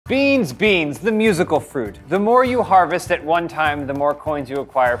Beans, beans, the musical fruit. The more you harvest at one time, the more coins you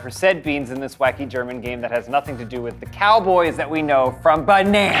acquire for said beans in this wacky German game that has nothing to do with the cowboys that we know from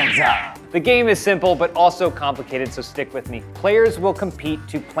Bonanza. The game is simple, but also complicated, so stick with me. Players will compete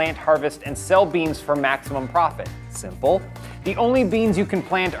to plant, harvest, and sell beans for maximum profit. Simple. The only beans you can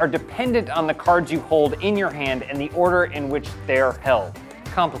plant are dependent on the cards you hold in your hand and the order in which they're held.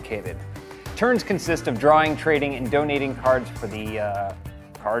 Complicated. Turns consist of drawing, trading, and donating cards for the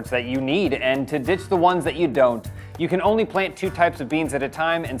cards that you need, and to ditch the ones that you don't. You can only plant 2 types of beans at a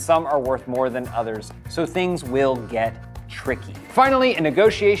time, and some are worth more than others, so things will get tricky. Finally, a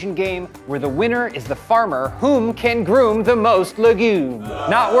negotiation game where the winner is the farmer whom can groom the most legume.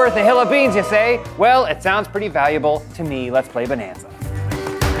 Not worth a hill of beans, you say? Well, it sounds pretty valuable to me. Let's play Bonanza.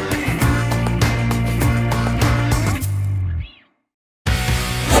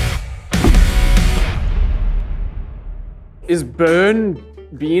 Is burn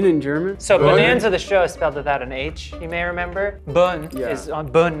bean in German? So Bonanza, the show, is spelled without an H, you may remember. Bonn is on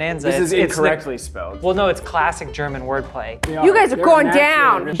Bonanza. This is incorrectly spelled. Well, no, it's classic German wordplay. You guys are going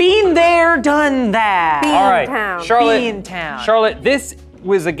down. Been there, done that. Bean All right, town. Charlotte, Bean town. Charlotte, this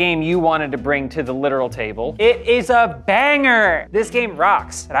was a game you wanted to bring to the literal table. It is a banger. This game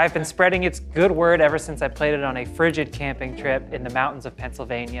rocks, and I've been spreading its good word ever since I played it on a frigid camping trip in the mountains of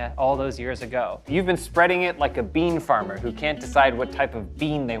Pennsylvania all those years ago. You've been spreading it like a bean farmer who can't decide what type of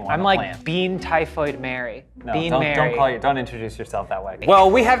bean they want I'm to like plant. Bean Typhoid Mary. No, Bean don't Mary. don't introduce yourself that way. Well,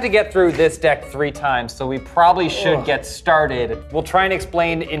 we have to get through this deck 3 times, so we probably should get started. We'll try and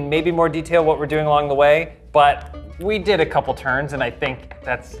explain in maybe more detail what we're doing along the way, but we did a couple turns, and I think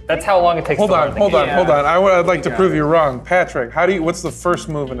that's how long it takes to learn the game. Hold on. I'd like to prove you wrong. Patrick, what's the first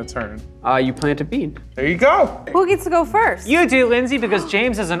move in a turn? You plant a bean. There you go. Who gets to go first? You do, Lindsay, because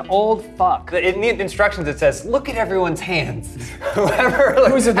James is an old fuck. In the instructions it says, look at everyone's hands. Whoever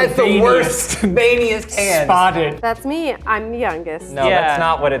has the veiniest? worst, veiniest hands. Spotted. That's me. I'm the youngest. No, Yeah. that's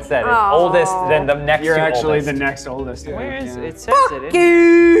not what it said. It's Aw. oldest, then the next You're to actually oldest. the next oldest. Where is Yeah. it? Says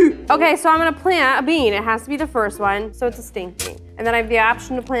it. Okay, so I'm gonna plant a bean. It has to be the first one, so it's a stink bean. And then I have the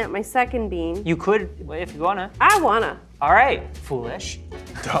option to plant my second bean. You could, if you wanna. I wanna. All right, foolish.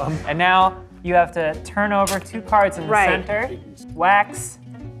 Dumb. And now you have to turn over 2 cards in the Right. center, wax,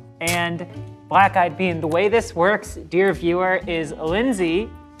 and black-eyed bean. The way this works, dear viewer, is Lindsay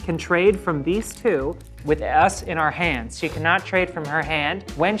can trade from these 2 with us in our hands. She cannot trade from her hand.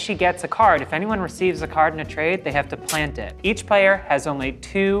 When she gets a card, if anyone receives a card in a trade, they have to plant it. Each player has only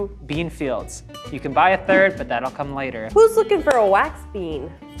 2 bean fields. You can buy a 3rd, but that'll come later. Who's looking for a wax bean?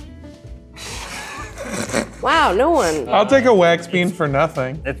 Wow, no one. I'll take a wax bean for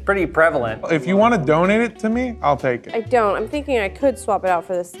nothing. It's pretty prevalent. If you want to donate it to me, I'll take it. I don't. I'm thinking I could swap it out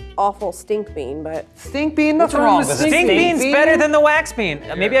for this awful stink bean, but Stink bean, nothing wrong with it. Stink bean's better than the wax bean.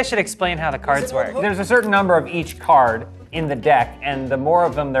 Maybe I should explain how the cards work. There's a certain number of each card in the deck, and the more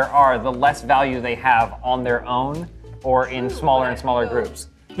of them there are, the less value they have on their own or in smaller and smaller groups.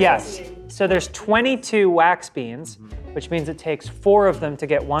 Yes, so there's 22 wax beans, which means it takes 4 of them to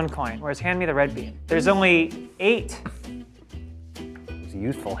get 1 coin, whereas hand me the red bean. There's only 8. Those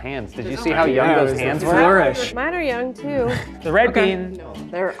useful hands. Did you see how young those hands were? Flourish. mine are young too. The red bean,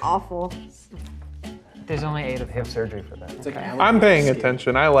 They're awful. there's only 8 of They them. have surgery for that. I'm paying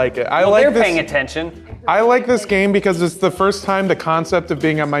attention. I like it. They're paying attention. I like this game because it's the first time the concept of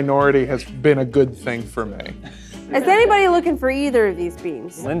being a minority has been a good thing for me. Is anybody looking for either of these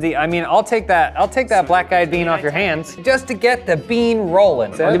beans? Lindsay, I mean, I'll take that black-eyed bean off your hands just to get the bean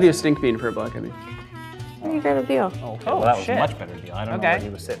rolling. I'll give you a stink bean for a black-eyed bean. Pretty good deal. Well, that was shit. a much better deal. I don't know where he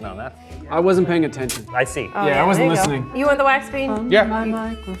was sitting on that. I wasn't paying attention. I see. Oh, Yeah, I wasn't there you go. listening. You want the wax bean?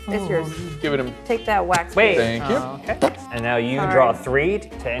 Yeah, It's yours. give it him. Take that wax Wait. bean. Thank you. Okay. And now you Sorry. draw 3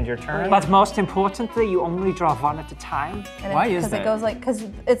 to end your turn. But most importantly, you only draw 1 at a time. Why is that? Because it goes like, because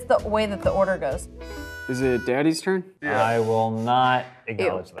it's the way that the order goes. Is it Daddy's turn? I will not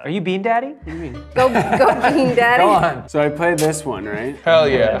acknowledge that. Are you Bean Daddy? Go bean daddy. Go on. So I played this one, right? Hell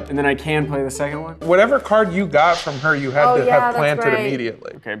yeah. And then I can play the second one? Whatever card you got from her, you had Oh, to yeah, have that's planted right.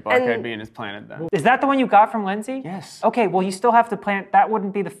 immediately. Okay, black-eyed And- bean is planted then. Is that the one you got from Lindsay? Yes. Okay, well you still have to plant, that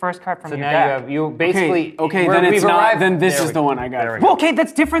wouldn't be the first card from So your now deck. you basically. Okay, we're- then it's we've not, arrived- then this There is we the go. one I got. There we go. Well, okay,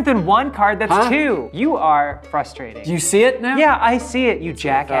 that's different than 1 card, that's Huh? 2. You are frustrating. Do you see it now? Yeah, I see it, you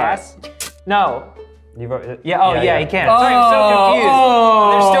jackass. No. You wrote- Yeah, oh yeah, he can. Sorry, I'm Oh, so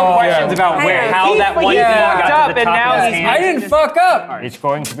confused. There's still questions about how that one thing got fucked to up the and top now of his he's- hand. I didn't fuck up! It's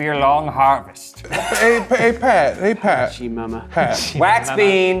going to be a long harvest. Hey, Pat. Gee, mama. Pat, Wax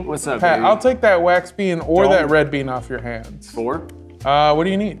bean. What's up, Pat, baby? I'll take that wax bean or that red bean off your hands. 4? What do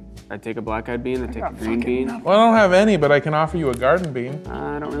you need? I take a black-eyed bean, I take a green bean. Well, I don't have any, but I can offer you a garden bean.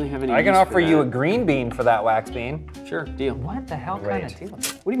 I don't really have any. I can use offer for you a that. green bean for that wax bean. Sure, deal. What the hell kind of deal?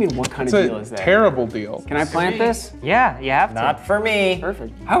 What do you mean, what kind It's of deal is a that? terrible deal. Can I plant this? Yeah, you have to. Not for me.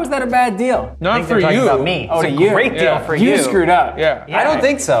 Perfect. How is that a bad deal? I Not think for they're talking you. about me. Oh, it's to a you. great deal Yeah. for You you. screwed up. Yeah. I don't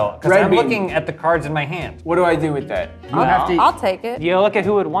think so, because Red I'm bean. looking at the cards in my hand. What do I do with that? You have to. I'll take it. You look at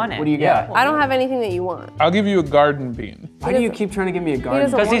who would want it. What do you Yeah. got? I don't have anything that you want. I'll give you a garden bean. Why do you keep trying to give me a garden?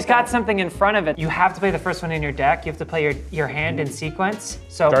 doesn't- Because he's got something in front of it. You have to play the first one in your deck. You have to play your hand in sequence.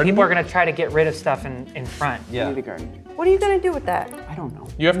 So Garden people are bean? going to try to get rid of stuff in front. I need a garden. What are you gonna do with that? I don't know.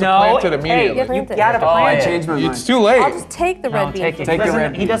 You have to No, plant it hey, immediately. you Plant it. gotta Oh, plant I it. changed my mind. It's too late. I'll just take the red No, bean. take it. Take He the doesn't-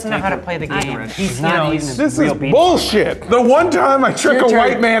 red He doesn't know bean. how to Take play the the game. red He's not not even even. This real is bean. bullshit. The one time I trick Your a turn.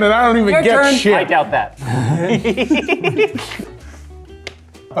 white man and I don't even Your get turn. I shit. doubt that.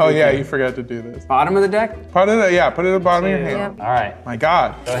 Oh yeah, you forgot to do this. Bottom of the deck? Put it at the bottom of your hand. Yep. All right. My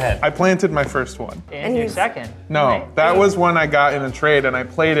God. Go ahead. I planted my first one. And your second. No, Right. that was one I got in a trade, and I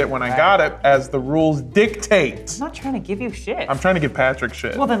played it when I got it as the rules dictate. I'm not trying to give you shit. I'm trying to give Patrick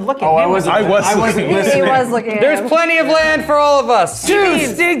shit. Well, then look at Oh, him. I wasn't. I was I wasn't looking. listening. He was looking at There's him. plenty of land for all of us. Two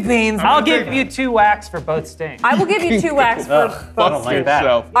stink beans. I'll give you 2 wax for both stinks. I will give you 2 wax for I both. don't like that.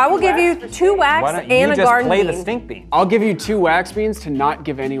 yourself. I will give you 2 wax Why don't and you a just garden play bean. the stink bean? I'll give you 2 wax beans to not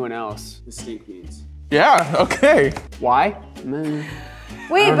give anyone else the stink beans. Yeah, okay. Why?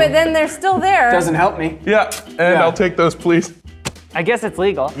 Wait, but then they're still there. Doesn't help me. Yeah, and I'll take those, please. I guess it's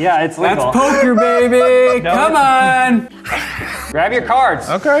legal. Yeah, it's That's legal. poker, baby. Come on. Grab your cards.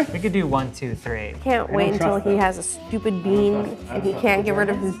 Okay. We could do 1, 2, 3. Can't wait until he has a stupid bean and he can't get rid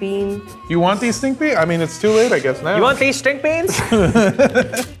of his bean. You want these stink beans? I mean, it's too late, I guess now. You want these stink beans?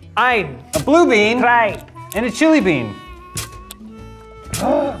 Ein, A blue bean drei. and a chili bean.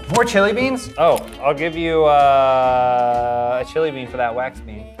 More chili beans? Oh, I'll give you a chili bean for that wax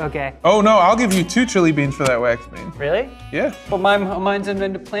bean. Okay. Oh no, I'll give you 2 chili beans for that wax bean. Really? Yeah. But mine's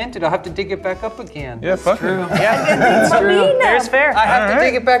been planted. I'll have to dig it back up again. Yeah, fuck it. Yeah. There's fair. I have to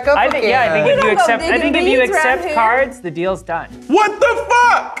Alright. dig it back up I again. think I think if don't you go accept digging beans around accept here. cards, the deal's done. What the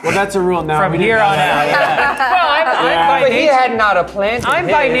fuck? Well, that's a rule now. From We didn't here know on that. out. Well, I'm by But he nature. had not a planted I'm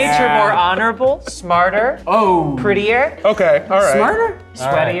by his. nature more honorable, smarter, Oh. prettier, Okay, all right. Smarter?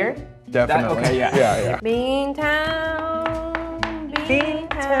 sweatier. Definitely. Okay, yeah. Yeah. Bean Town, Bean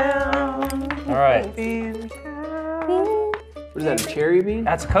Town. All right. What is that, a cherry bean?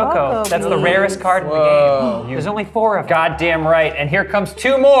 That's cocoa. Cocoa That's the beans. rarest card in the game. There's only 4 of them. Goddamn right. And here comes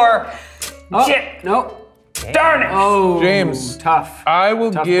 2 more. Oh, Shit. Nope. Darn it. Oh. James. Tough. I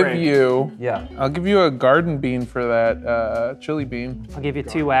will Tough give break. you. Yeah. I'll give you a garden bean for that chili bean. I'll give you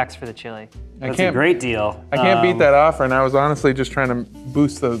 2 wax for the chili. That's a great deal. I can't beat that offer, and I was honestly just trying to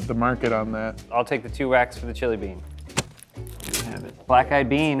boost the market on that. I'll take the 2 wax for the chili bean. Black-eyed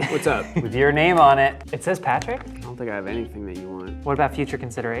bean What's up? with your name on it. It says Patrick? I don't think I have anything that you want. What about future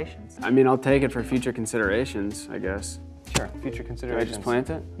considerations? I mean, I'll take it for future considerations, I guess. Sure. Future Do I considerations. just plant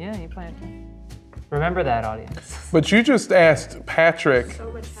it? Yeah, you planned it. Remember that, audience. But you just asked Patrick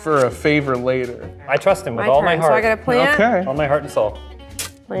for a favor later. I trust him with My all turn. my So heart. I got to plant. Okay. All my heart and soul.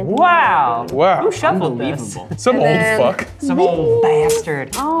 Wow. Wow. Who shuffled this? Some And old then- fuck. Some old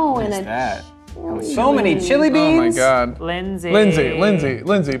bastard. Oh, and a That. So many chili Oh my beans. God. Lindsay.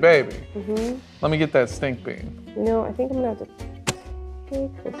 Lindsay, baby. Let me get that stink bean. You know, I think I'm gonna have to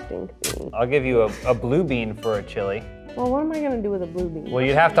take the stink bean. I'll give you a blue bean for a chili. Well, what am I gonna do with a blue bean? Well,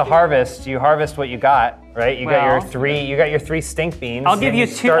 you'd have to harvest. You harvest what you got, right? You got your Well- 3. You got your 3 stink beans. I'll give and you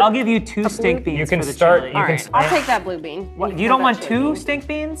 2. start- I'll give you 2 stink beans You can for the start. chili. You All can. right, I'll take that blue bean. What, you have don't that want chili 2 bean. stink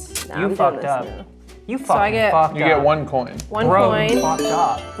beans? No, You I'm doing fucked this up. now. You fucking get- fucked You up. get 1 coin. One Bro, coin. fucked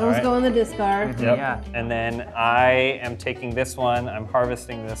up. Those right. go in the discard. Yep. Yeah. And then I am taking this one. I'm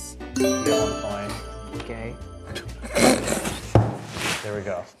harvesting this. You get 1 coin. Okay. There we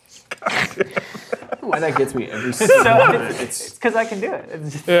go. Why that gets me every single time. It's because I can do it.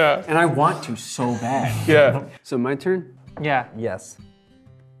 It's just- Yeah. And I want to so bad. Yeah. So my turn? yeah. Yes.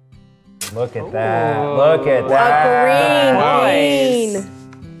 Look at that. Look at A that. green bean.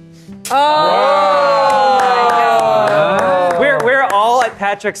 We're all at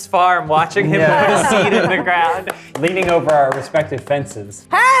Patrick's farm watching him put a seed in the ground. Leaning over our respective fences.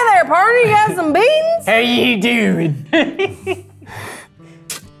 Hey there, partner. You got some beans? How you doing?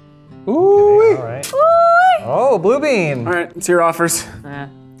 Ooh. All right. Oh, blue bean. All right, it's your offers.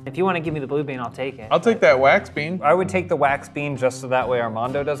 If you want to give me the blue bean, I'll take it. I'll take that wax bean. I would take the wax bean just so that way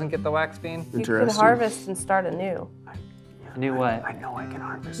Armando doesn't get the wax bean. You could Interesting. harvest and start anew. Knew what? I know I can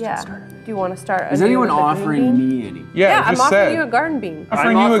harvest. Yeah. Do you want to start? Is anew anyone with a green offering bean? me any? Yeah, I'm just offering said. you a garden bean.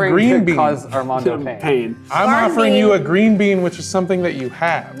 Offering you a green bean. Cause Armando pain. Pain. I'm Garden offering bean. you a green bean, which is something that you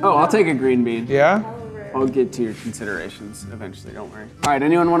have. Oh, I'll take a green bean. Yeah? I'll get to your considerations eventually, don't worry. All right,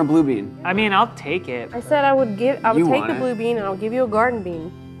 anyone want a blue bean? I mean, I'll take it. I said I would You take want the it. blue bean and I'll give you a garden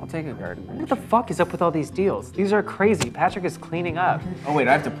bean. I'll take a garden bean. What the fuck is up with all these deals? These are crazy. Patrick is cleaning up. Oh wait,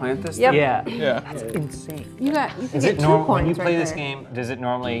 I have to plant this? Yep. Yeah. Yeah. That's insane. You can Is get it 2 normal coins when you right play this there. game? Is it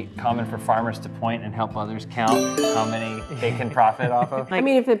normally common for farmers to point and help others count how many they can profit off of? Like,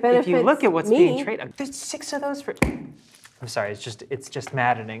 mean, if it If you look benefits at what's me. being traded, there's 6 of those for. I'm sorry. It's just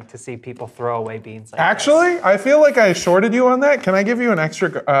maddening to see people throw away beans. Like Actually, I feel like I shorted you on that. Can I give you an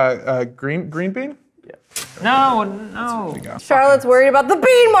extra green bean? this. No. Charlotte's worried about the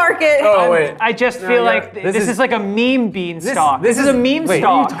bean market. Oh wait. I just No, feel yeah. like this is like a meme bean stalk. This is a meme Wait, what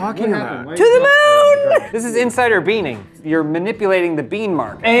are you stalk. talking about? To the moon! This is insider beaning. You're manipulating the bean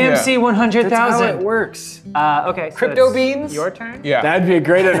market. AMC Yeah. 100,000. That's how it works. Okay. So Crypto it's beans? Your turn. Yeah. That'd be a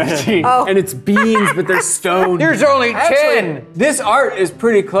great NFT. Oh. And it's beans, but they're stone. There's only 10. Actually, this art is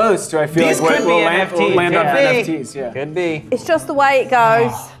pretty close to, I feel These like, could what be will NFTs. land on Could be. NFTs. Yeah. Could be. It's just the way it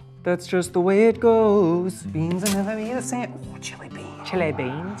goes. That's just the way it goes. Beans will never be the same. Oh, chili beans. Chili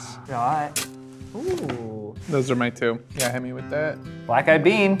beans. Right. Ooh. Those are my 2. Yeah, hit me with that. Black-eyed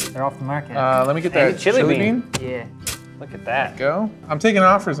bean. They're off the market. Let me get And that chili bean. yeah. Look at that. Go. I'm taking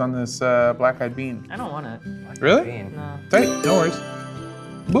offers on this black-eyed bean. I don't want it. Really? Bean. No. Tight, no worries.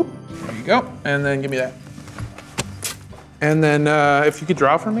 Boop. There you go. And then give me that. And then if you could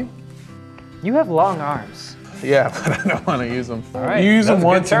draw for me. You have long arms. Yeah, but I don't want to use them. All right. You use That them was a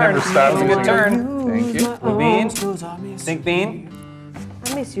once good and never turn. stop That was a using good turn. them. Thank you. Blue bean. Stink bean.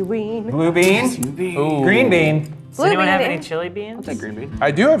 I miss you, Ween. Blue bean. Ooh. Green bean. Does Blue anyone bean have it. any chili beans? I'll take green bean.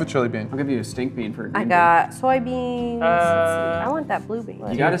 I do have a chili bean. I'll give you a stink bean for a green I got soybeans. I want that blue bean.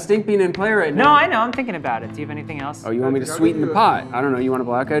 bean. You got a stink bean in play right now. No, I know. I'm thinking about it. Do you have anything else? Oh, you want me to sweeten the pot? I don't know. You want a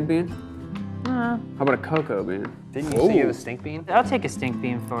black-eyed bean? How about a cocoa bean? Didn't you say you have a stink bean? I'll take a stink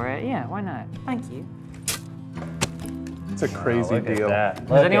bean for it. Yeah, why not? Thank you. It's a crazy Look at deal. that.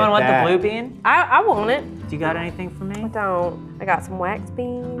 Does anyone want the blue bean? I want it. Do you got anything for me? I don't. I got some wax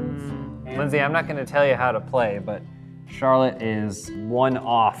beans. Lindsay, I'm not going to tell you how to play, but Charlotte is 1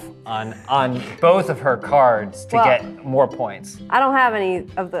 off on both of her cards to Well- get more points. I don't have any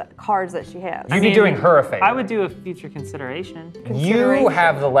of the cards that she has. You'd be doing her a favor. I would do a future consideration. You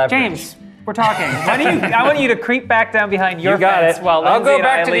have the leverage. James, we're talking. Why do you? I want you to creep back down behind your You got fence it. while I'll Lindsay go and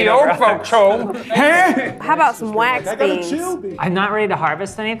back I to lean the over old ours. folks home. How about some wax beans? I'm not ready to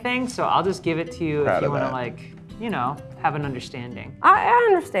harvest anything, so I'll just give it to you Proud if you of want to, that. like, you know, have an understanding. I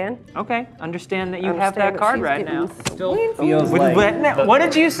understand. Okay, understand that you I have that understand card she's right getting now. Still Ween. feels With like what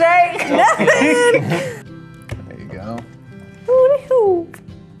did you say? There you go. Hoo-dee-hoo.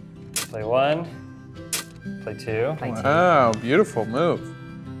 play 1, play 2. Oh, beautiful move.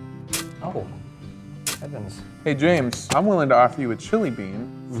 Oh, heavens. Hey, James, I'm willing to offer you a chili bean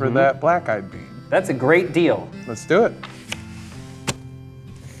for that black-eyed bean. That's a great deal. Let's do it.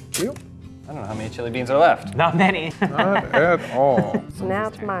 Thank you. I don't know how many chili beans are left. Not many. Not at all. So now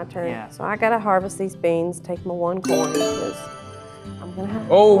it's my turn. Yeah. So I gotta harvest these beans, take my 1 coin, because I'm gonna have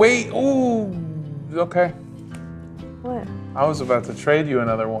Oh, wait. Ooh. Okay. what? I was about to trade you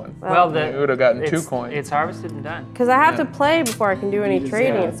another one. Well, You would have gotten 2 it's- coins. It's harvested and done. Because I have to play before I can do any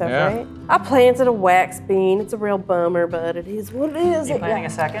trading and stuff, Yeah. right? I planted a wax bean. It's a real bummer, but it is what it is. You planning a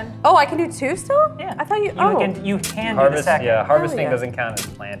second? Oh, I can do 2 still? Yeah. I thought you. You Oh. can do the Harvest, second. yeah, harvesting yeah. doesn't count as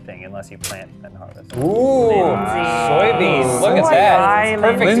planting unless you plant and harvest. Lindsay. Soybeans, look at Soy. that. Bye,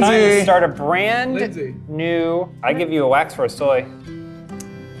 Perfect time to Lindsay. start a brand Lindsay. new. I give you a wax for a soy.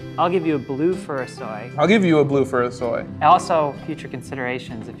 I'll give you a blue for a soy. I'll give you a blue for a soy. Also, future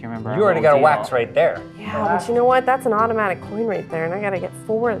considerations, if you remember. You already got a wax right there. Yeah, but you know what? That's an automatic coin right there, and I gotta get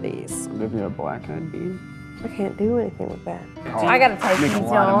 4 of these. I'll give you a black-eyed bean. I can't do anything with that. I gotta take Make a these, lot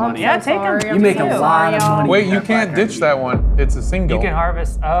of y'all. I'm money. so Yeah, take 'em. sorry. You I'm make so a sorry, lot of y'all. money. Wait, you That can't black-eyed ditch that one. It's a single. You can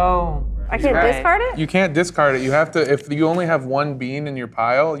harvest. Oh. I can't Right. discard it? You can't discard it. You have to, if you only have 1 bean in your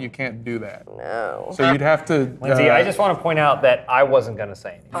pile, you can't do that. No. So you'd have to. Lindsay, I just want to point out that I wasn't going to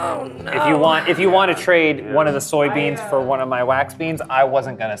say anything. Oh, no. If you want to trade one of the soybeans for one of my wax beans, I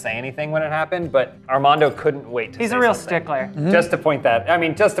wasn't going to say anything when it happened, but Armando couldn't wait to He's say a real something. stickler. Just to point that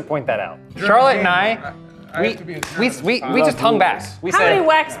out. Charlotte and I, we just hung back. We How said, many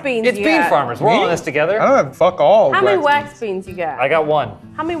wax beans it's you bean got? farmers. We're all in this I together. don't have fuck all. How many wax wax beans you got? I got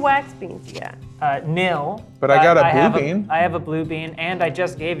 1. How many wax beans you got? Nil. But I got a have blue bean. I have a blue bean, and I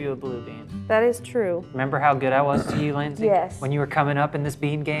just gave you a blue bean. That is true. Remember how good I was to you, Lindsay? Yes. When you were coming up in this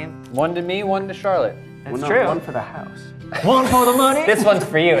bean game? 1 to me, 1 to Charlotte. That's true. One for the house. One for the money. This one's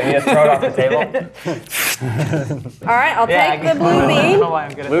for you, and you just throw it off the table. All right, I'll take the blue I don't bean know why I'm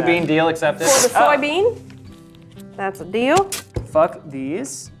good at Blue that. bean deal accepted. for the soybean. That's a deal. Fuck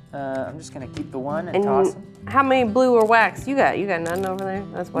these. I'm just gonna keep the one and toss them. And how many blue or wax you got? You got none over there?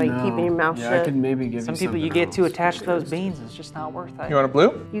 That's why you're keeping your mouth Yeah, shut. I could maybe give Some you people, you something get too else, attached to be those honest. beans, it's just not worth it. You want a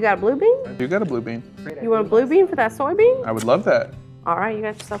blue? You got a blue bean? You got a blue bean. You want a blue bean for that soybean? I would love that. All right, you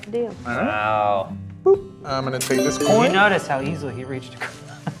got yourself a deal. Wow. Boop. I'm gonna take this You coin. notice how easily he reached across.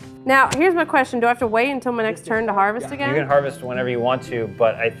 Now, here's my question. Do I have to wait until my next turn to harvest again? You can harvest whenever you want to,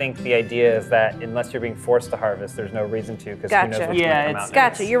 but I think the idea is that unless you're being forced to harvest, there's no reason to, because who knows Gotcha. what's Yeah, gonna come it's- out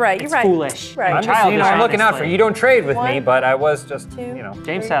Gotcha, next. you're right, you're It's right. foolish. Right. I'm just, I'm looking out for you. You don't trade with me, One, but I was just, two, you know.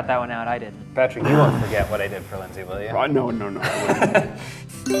 James sat that one out, I didn't. Patrick, you won't forget what I did for Lindsay, will you? No. I wouldn't.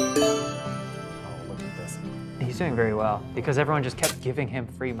 Oh, look at this. He's doing very well, because everyone just kept giving him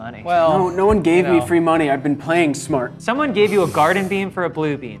free money. Well, No one gave you me know. free money. I've been playing smart. Someone gave you a garden bean for a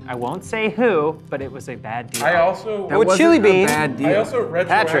blue bean. I won't say who, but it was a bad deal. I also. That With wasn't chili a bean, bad deal. I also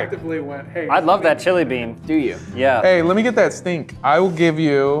Patrick. retroactively went. Hey. I'd love that chili bean. Do you? Yeah. Hey, let me get that stink. I will give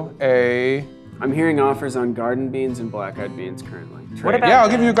you a. I'm hearing offers on garden beans and black-eyed beans currently. What about Yeah, I'll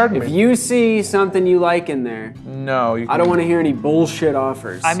give you a garden If bean. you see something you like in there, No, you. I don't want to hear any bullshit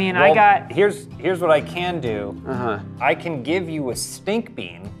offers. I mean, Well, I got. Here's what I can do. Uh-huh. I can give you a stink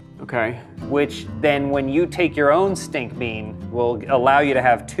bean, Okay. which then when you take your own stink bean will allow you to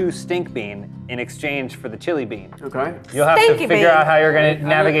have 2 stink bean in exchange for the chili bean. Okay. You'll have Stinky to figure bean. out how you're going to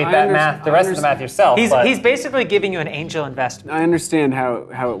navigate I that under- math, the I rest of the math yourself. but He's basically giving you an angel investment. I understand how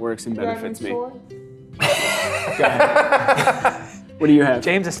it works and benefits me. What do you have?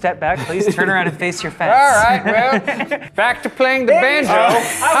 James, a step back, please. Turn around and face your fence. all right, well, back to playing the banjo.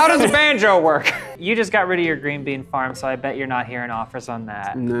 How does the banjo work? You just got rid of your green bean farm, so I bet you're not hearing offers on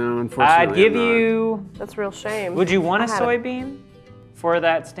that. No, unfortunately. I'd give I'm not. you. That's a real shame. Would you want a I had soybean for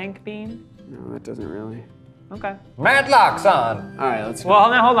that stink bean? No, that doesn't really. Okay. Matlock's on. All right, let's go. Well,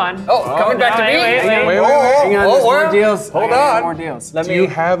 now hold on. Oh, coming back to me. wait. Wait. Hang on, there's more deals. Hold I got on. more deals. Let Do you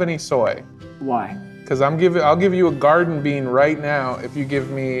have any soy? Why? Because I'll give you a garden bean right now if you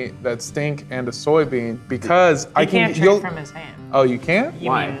give me that stink and a soybean. Because I He can. can't trade from his hand. Oh, you can't? You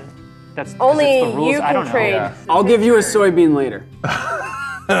Why? mean that's 'cause Only it's the rules? you I don't can know. trade. Yeah. I'll give you a soybean later.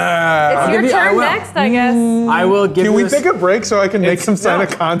 It's your give you- I turn will. next, I guess. I will give Can you we a take a break so I can make some sign a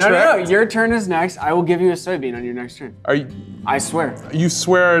contract? No. Your turn is next. I will give you a soybean on your next turn. Are you, I swear. you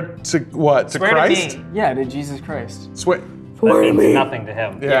swear to what? To Swear to Christ? me. Yeah, to Jesus Christ. Swear. That means nothing to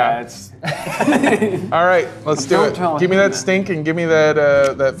him. Yeah. it's. All right, let's do Don't tell it. Give me him that that. stink and give me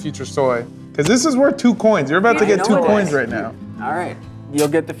that future soy. Because this is worth 2 coins. You're about to I get know 2 it coins is. right now. All right. You'll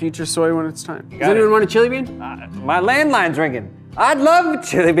get the future soy when it's time. Does got anyone it. want a chili bean? My landline's ringing. I'd love a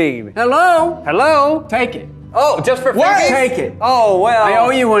chili bean. Hello? Hello? Take it. Oh, just for What? free? Take it. Oh, well. I owe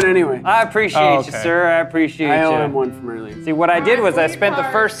you one anyway. I appreciate Oh, you, okay. sir. I appreciate I owe you. him one from earlier. See, what I did was I spent the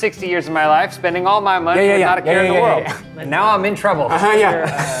first 60 years of my life spending all my money Yeah, with yeah, not a care in the yeah, world. yeah, And now I'm in trouble.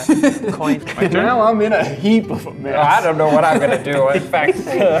 Yeah. Coin. Now I'm in a heap of a mess. I don't know what I'm gonna do. In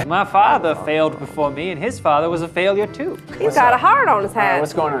fact, My father failed before me, and his father was a failure too. He's got a heart on his All right, hat.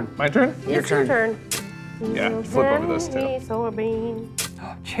 what's going on? My turn? Your It's your turn. turn. Yeah, flip over this too. Soybean.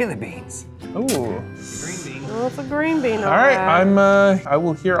 chili beans. Ooh. Oh, it's a green bean. All right, I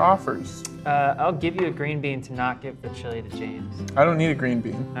will hear offers. I'll give you a green bean to not give the chili to James. I don't need a green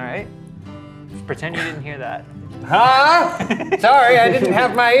bean. All right? Pretend you didn't hear that. Huh? Sorry, I didn't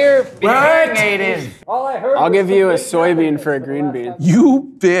have my hearing aid in. All I heard I'll was give the you a big soybean for a green bean.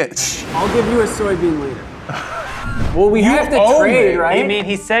 You bitch. I'll give you a soybean later. Well, we You have to owe trade, me. right? I mean,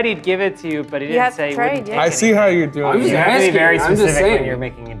 he said he'd give it to you, but he You didn't have to say he trade, wouldn't yeah. take I see how you're doing I'm it. just You have to be asking. very I'm just specific when saying. you're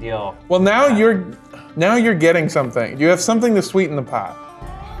making a deal. Well, now you're getting something. You have something to sweeten the pot.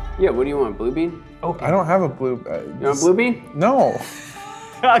 Yeah, what do you want? Blue bean? I don't have a blue. You want blue bean? No.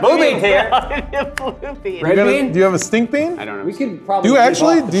 Blue bean here. Blue bean. Red bean? Do you have a stink bean? I don't know. We could probably. Do you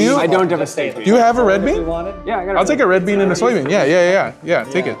actually? Do you? I don't have a steak. Do you have a red bean? Yeah, I got I'll take a red bean and a soybean. Yeah.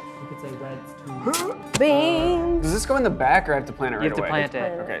 Take it. Beans. Does this go in the back or I have to plant it right You have to away? plant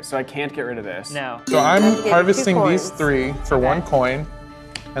it. Okay, so I can't get rid of this. No. So I'm get 2 harvesting these coins. 3 for 1 coin,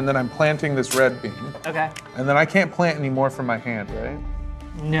 and then I'm planting this red bean, Okay. and then I can't plant any more from my hand, right?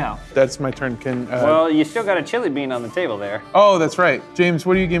 No. That's my turn. Can Well, you still got a chili bean on the table there. Oh, that's right. James,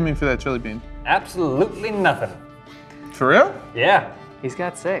 what are you giving me for that chili bean? Absolutely nothing. For real? Yeah. He's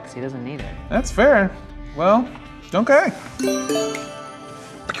got 6. He doesn't need it. That's fair. Well, okay.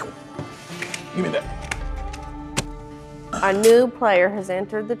 Give me that. A new player has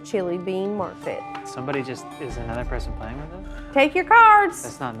entered the chili bean market. Somebody just is another person playing with it? Take your cards.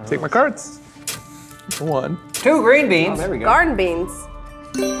 That's not in the Take my rules. cards. 1. 2 green beans. There we go. Garden beans.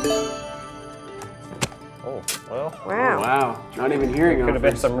 Oh, well. Wow. Wow. Not even hearing Could have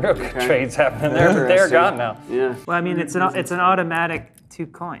been offers. some real good trades happening there, but they're Interesting. gone now. Yeah. Well, I mean, it's an automatic 2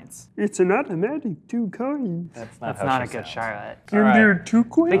 coins. It's an automatic 2 coins. That's That's how not a she good sounds. Charlotte. You're All right. near 2 I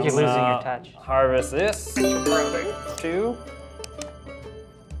coins? think you're losing your touch. Harvest this. 2.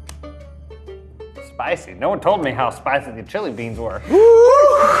 Spicy. No one told me how spicy the chili beans were.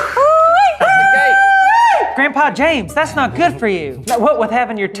 Grandpa James, that's not good for you. What with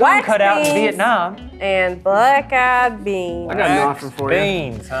having your tongue Wax cut out in beans. Vietnam? And black-eyed beans. I got an offer for you.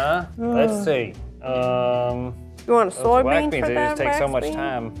 Beans, huh? Let's see. You want a Those wax soybean beans, for they that? just take so wax much bean?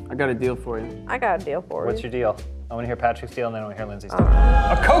 time. I got a deal for you. I got a deal for What's you. your deal? I want to hear Patrick's deal, and then I want to hear Lindsay's deal.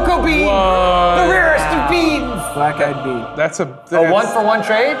 A cocoa bean! The rarest of beans! Black-eyed bean. That's a A 1-for-1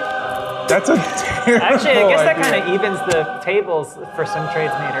 trade? That's a terrible Actually, I guess that idea. kind of evens the tables for some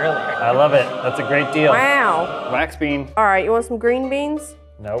trades made earlier. I love it. That's a great deal. Wow. Wax bean. All right, you want some green beans?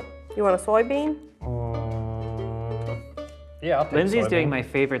 Nope. You want a soybean? Yeah, I'll take Lindsay's soybean. doing my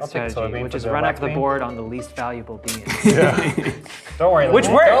favorite I'll take strategy, soybean which for is the run wax up the bean. board on the least valuable beans. Don't worry, Which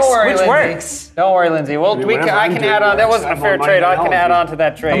Lindsay. works, Don't worry, which Lindsay. works. Don't worry, Lindsay. Well, mean, we can, whatever I I'm can doing add on. That works. wasn't I a have fair more trade. money I than can all of add you. on to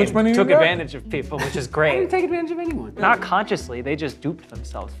that trade. How much money Took you got? advantage of people, which is I great. didn't take advantage of anyone. Not consciously, they just duped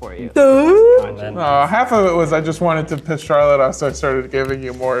themselves for you. And then- Half of it was I just wanted to piss Charlotte off, so I started giving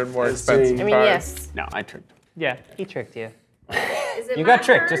you more and more Let's expensive see. I mean, cards. yes. No, I tricked. Yeah, he tricked you. Is it You my got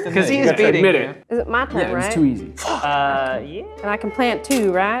tricked turn? just Because admit it. he's You got tricked. beating Admit you. it. Is it my turn, Yeah, it right? was too easy. Yeah. And I can plant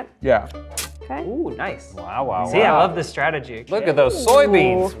 2, right? Yeah. Okay. Ooh, nice. Wow, wow, See, wow. I love this strategy. Look at those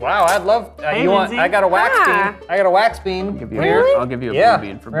soybeans. Wow, I'd love. Hey, you want? Lindsay. I got a wax Ah. bean. I got a wax bean. Give you Here. I'll give you a Yeah. blue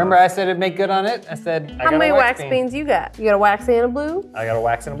bean for Remember, both. I said it'd make good on it. I said I How got many a wax bean. beans you got? You got a wax and a blue? I got a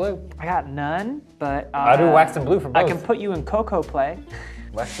wax and a blue. I got none, but I do wax and blue for both. I can put you in cocoa play.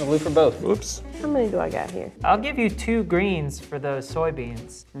 wax and blue for both. Oops. How many do I got here? I'll give you 2 greens for those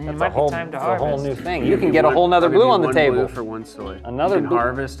soybeans. It That's might a whole, be time to it's a whole harvest. new thing. You can get a whole nother blue on the one table. Blue for 1 soy. Another you can blue.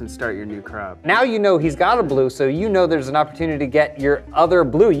 harvest and start your new crop. Now you know he's got a blue, so you know there's an opportunity to get your other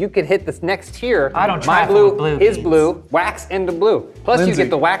blue. You could hit this next tier. I don't My traffic blue, with blue his beans. blue, wax into blue. Plus you Lindsay. get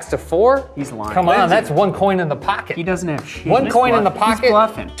the wax to 4. He's lying. Come on, Lindsay. that's 1 coin in the pocket. He doesn't have shit. 1 coin in the He's pocket,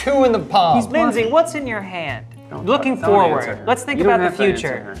 bluffing. 2 in the palm. Lindsay, what's in your hand? Don't- Looking don't forward. answer her. Let's think You don't about have the to answer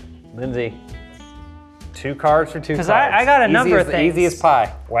future. her. Lindsay, 2 cards for 2 cards. 'Cause I got a number of things. Easy as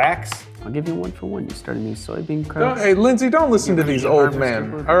pie. Wax. I'll give you 1 for 1. You start a new soybean Don't, crop. hey, Lindsay, don't listen to these old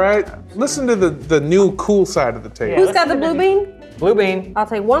men, all right? Listen to the new cool side of the table. Who's got the blue bean? Blue bean. I'll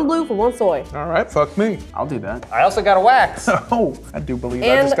take 1 blue for 1 soy. All right, fuck me. I'll do that. I also got a wax. Oh, I do believe I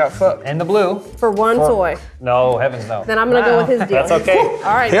And- just got fucked. And the blue. For 1 soy. No, heavens no. Then I'm gonna go with his deal. That's okay.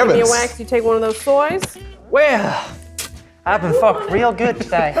 All right, give me a Heavens. wax. You take 1 of those soys. Well, I've been fucked real good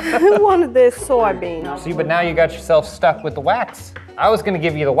today. Who wanted this soybean? See, but now you got yourself stuck with the wax. I was gonna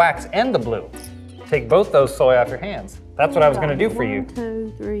give you the wax and the blue. Take both those soy off your hands. That's what I was gonna do for you. 1,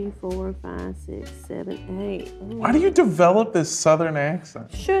 2, 3, 4, 5, 6, 7, 8. Why do you develop this southern accent?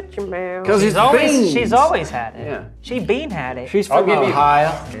 Shut your mouth. She's always had it. Yeah. She bean had it. She's I'll from give you-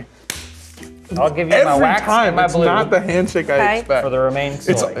 Ohio. I'll give you my Every wax time, and my it's blue not the handshake I Okay. expect. for the remaining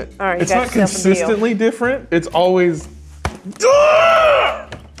soy. It's, All right, you it's got not yourself a deal. consistently different. It's always.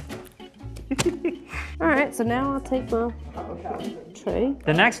 All right, so now I'll take my tray.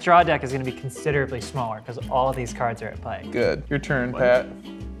 The next draw deck is going to be considerably smaller because all of these cards are at play. Good. Your turn, Pat.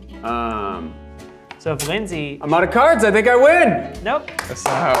 So if Lindsay, I'm out of cards. I think I win. nope, That's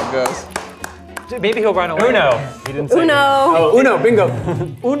not how it goes. maybe he'll run away. Uno. He didn't say Uno. Oh, Uno, bingo.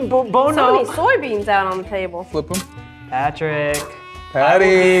 Un So bono. many soybeans out on the table. Flip them. Patrick,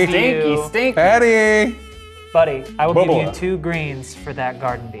 Patty. Stinky, You. stinky. Patty. buddy, I will give you Bubba. 2 greens for that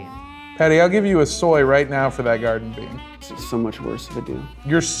garden bean. Patty, I'll give you a soy right now for that garden bean. This is so much worse of a deal.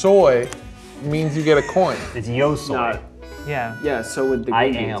 Your soy means you get a coin. It's yo soy. No. Yeah. Yeah, so would the I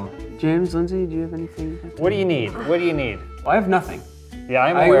green am. beans. James, Lindsay, do you have anything? What do you need? What do you need? Well, I have nothing. Yeah,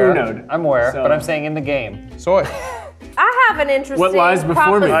 I'm I aware. Uno'd, I'm aware, so- but I'm saying in the game. Soy. I have an interesting What lies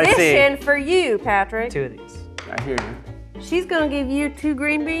before me? I see. proposition for you, Patrick. 2 of these. I hear you. She's gonna give you 2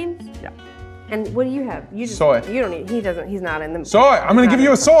 green beans. Yeah. And what do you have? You just, Soy. You don't need. He doesn't. He's not in the. Soy. I'm gonna give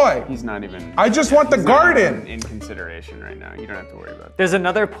you a soy. He's not even. I just want the he's not even garden. in consideration right now. You don't have to worry about it. There's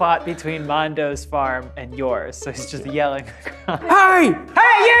another plot between Mondo's farm and yours, so he's just yelling. Hey!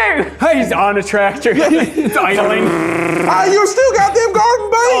 Hey, you! Hey, he's on a tractor. It's idling. Ah, you still got them garden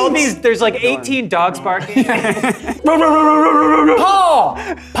beans. All these, there's like 18 dogs barking. Paul!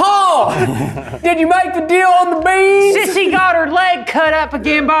 Paul! Did you make the deal on the beans? Sissy got her leg cut up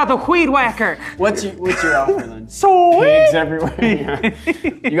again by the weed whacker. What's your offer then? So Pigs everywhere. Yeah.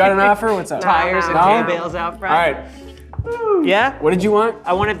 You got an offer? What's up? tires and No? hay bales out front. All right. Yeah? What did you want?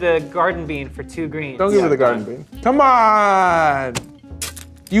 I wanted the garden bean for 2 greens. Don't give her the garden bean. Come on!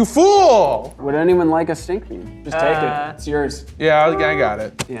 You fool! Would anyone like a stink bean? Just take it. It's yours. Yeah, I got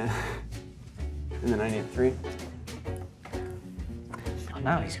it. Yeah. And then I need 3. Oh,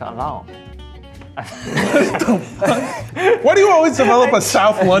 no, he's got long. Why do you always develop a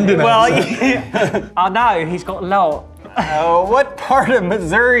South London accent? Oh no, he's got long. What part of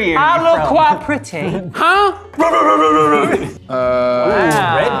Missouri are I you look from? quite pretty. Huh?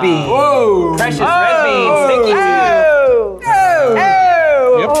 Red bean. Whoa. Precious red bean. Stinky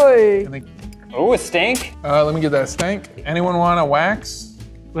Yep. Oh, a stink. Let me get that stank. Anyone want a wax?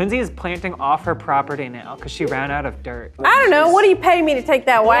 Lindsay is planting off her property now because she ran out of dirt. I don't know. What do you pay me to take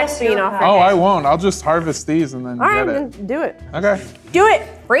that wax bean off? Oh, I won't. I'll just harvest these and then All right, get then it. do it. Okay. Do it,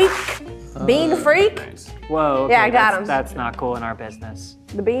 freak. Bean freak. Whoa. Yeah, I got that's- him. That's not cool in our business.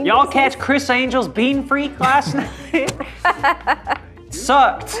 The bean. Y'all catch Chris Angel's bean freak last night?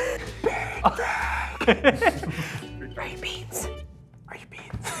 Sucked. Are you beans? Are you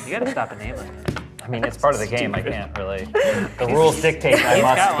beans? You gotta stop enabling it. I mean, it's part of the game. I can't really. The rules dictate I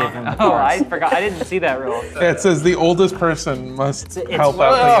must give him the Oh, cards. I forgot. I didn't see that rule. Yeah, it says the oldest person must It's- help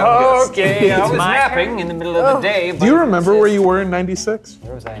out the Oh, youngest. okay. I was my napping turn. in the middle of the day. Do you remember where you were in '96?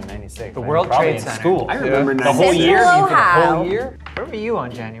 Where was I in '96? The World Probably Trade in Center. school. I remember Yeah. The whole Central year? You for the Ohio. whole year? Where were you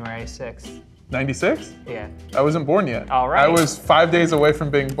on January 6th? '96? Yeah. I wasn't born yet. All right. I was 5 days away from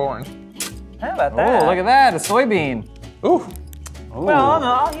being born. How about Oh, look at that. A soybean. Ooh, Well, no,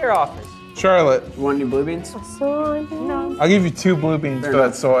 I'll hear offers. Charlotte, You want any blue beans? I'll give you 2 blue beans Fair for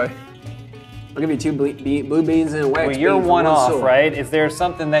enough. that soy. I'll give you 2 blue beans and a wax Well, you're bean for one off, soy. right? Is there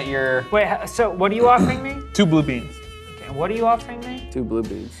something that you're... Wait, so what are you offering me? 2 blue beans. Okay, and what are you offering me? 2 blue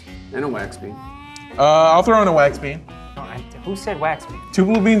beans and a wax bean. I'll throw in a wax bean. Oh, who said wax bean? 2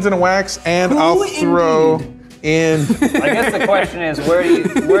 blue beans and a wax, and I'll throw in, I guess the question is, where do you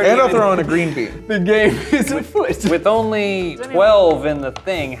and I'll even- throw in a green bean. The game is afoot. With only 12 in the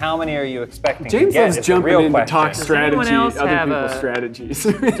thing, how many are you expecting James to get? loves It's a jumping real in to question. talk anyone strategy, else other have people's a- strategies.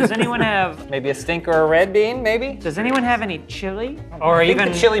 Does anyone have? Maybe a stink or a red bean, maybe? Does anyone have any chili? Or I think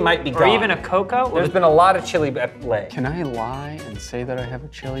even the chili might be Or gone. even a cocoa? There's been a lot of chili at play. Can I lie and say that I have a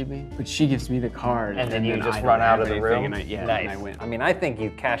chili bean? But she gives me the card, And then you just I run don't out have of the anything, room. And I, yeah, nice. and I win. I mean, I think you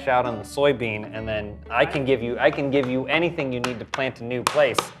cash out on the soybean, and then I can give you anything you need to plant a new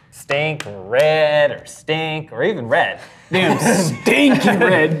place. Stink or red or stink or even red. Damn stinky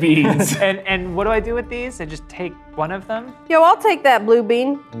red beans. And what do I do with these? I just take one of them? Yo, I'll take that blue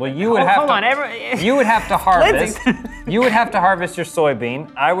bean. Well, you would Oh, have hold to. on, You would have to harvest. Lindsay. You would have to harvest your soybean.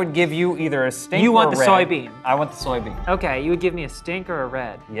 I would give you either a stink You or want a the red. soybean. I want the soybean. Okay, you would give me a stink or a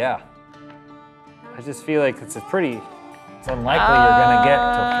red. Yeah. I just feel like it's unlikely you're gonna get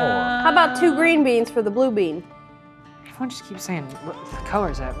to 4. How about 2 green beans for the blue bean? Everyone just keeps saying the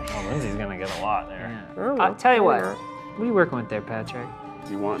colors at me. Oh, Lindsay's gonna get a lot there. I'll tell you what. What are you working with there, Patrick?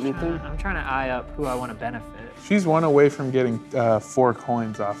 Do you want anything? I'm trying to eye up who I want to benefit. She's 1 away from getting 4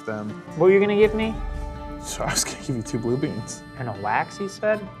 coins off them. What are you gonna give me? So I was gonna give you 2 blue beans. And a wax, you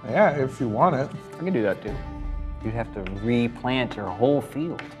said? Yeah, if you want it. I can do that too. You'd have to replant your whole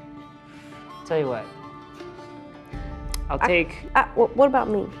field. Tell you what. I'll take. What about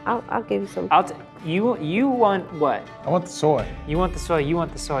me? I'll give you some. You want what? I want the soy. You want the soy. You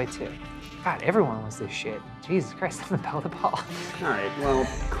want the soy too. God, everyone wants this shit. Jesus Christ, I'm the ball. All right, well,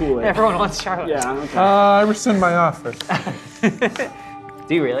 cool it. Everyone wants Charlotte. Yeah, okay. I rescind my offer.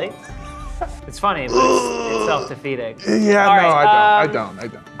 Do you really? It's funny, but it's self-defeating. Yeah, All no, right, I don't.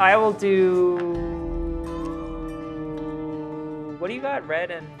 I will do. What do you got?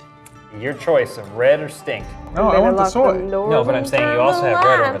 Red and. Your choice of red or stink. No, I want the soy. No, but I'm saying you also have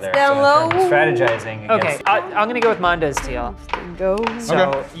red over there. So I'm strategizing Okay, against. I'm gonna go with Monda's deal. Go. So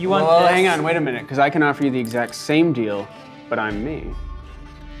Okay. you want Well, this? hang on, wait a minute, because I can offer you the exact same deal, but I'm me.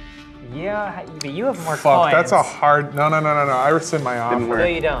 Yeah, but you have more Fuck, coins. that's a hard. No. I rescind my offer. Didn't work. No,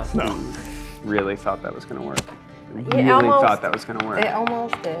 you don't. No. Really thought that was gonna work. It Really almost- thought that was gonna work. It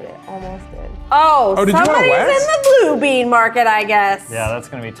almost did. It almost did. Oh, Oh, did you want a somebody's wax? in the blue bean market, I guess. Yeah, that's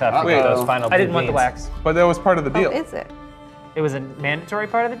gonna be tough to Wait, get those final I didn't blue want the beans. wax. But that was part of the Oh, deal. is it? It was a mandatory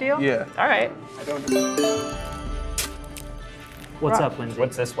part of the deal? Yeah. All right. What's up, Lindsay?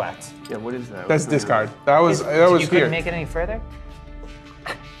 What's this wax? Yeah, what is that? That's What's going discard. That was you here. couldn't make it any further?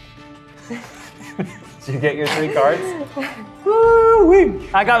 Did you get your 3 cards?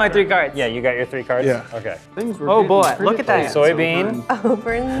 I got my 3 cards. Yeah, you got your 3 cards? Yeah. Okay. Things were Oh getting boy, pretty look at that. close so Soybean. far.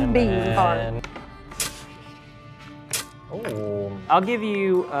 Open bean card. Oh. I'll give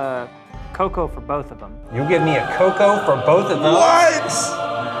you cocoa for both of them. You give me a cocoa for both of those? What?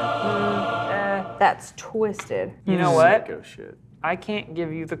 That's twisted. You know what? Psycho shit. I can't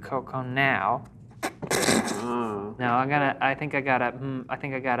give you the cocoa now. No, I think I gotta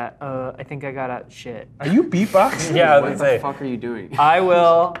shit. Are you beatboxing? Yeah, I was What gonna the say. fuck are you doing? I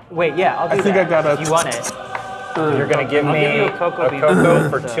will, wait, yeah, I'll do I think that. I gotta. If you want it. You're gonna give I'll me give you a cocoa bean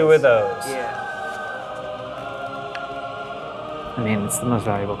for for 2 of those. Yeah. I mean, it's the most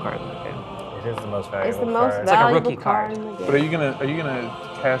valuable card in the game. It is the most It's valuable the most card. like a valuable rookie card card. in the game. But are you gonna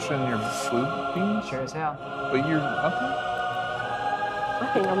cash in your blue beans? Sure as hell. But you're okay. I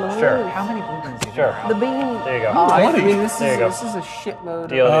think I'm gonna Sure. lose. How many blue beans do you Sure. have? The bean. There you go. I mean, this There you go. is a shitload.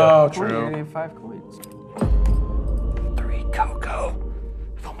 Deal, of deal. Oh, coins. You're true. gonna have 5 coins. 3 cocoa.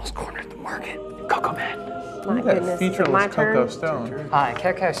 I've almost cornered the market. Cocoa Man. My That goodness. Is it featureless my Cocoa turn? Stone. Hi,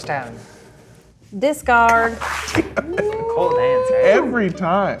 Cocoa Stone. Discard. Cold hands, right? Every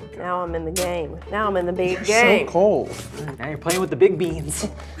time. Now I'm in the game. Now I'm in the big So game. cold. Now you're playing with the big beans.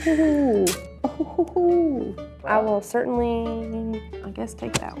 Ooh. Ooh. I will certainly, I guess,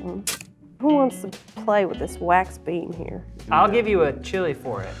 take that one. Who wants to play with this wax bean here? I'll give you a chili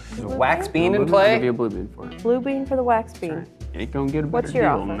for it. Is a wax bean in I'll give play? you a blue bean for it. Blue bean for the wax bean. You ain't gonna get a better What's your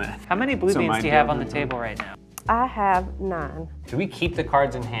deal offer? than that. How many blue So beans my do you have deal on the is- table right now? I have 9. Do we keep the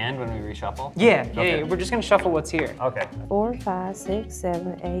cards in hand when we reshuffle? Yeah, Okay. yeah, we're just gonna shuffle what's here. Okay. 4, 5, 6,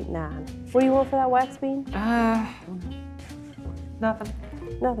 7, 8, 9. What do you want for that wax bean? Nothing.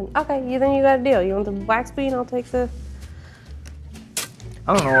 Nothing. Okay, then you got a deal. You want the wax bean? I'll take the.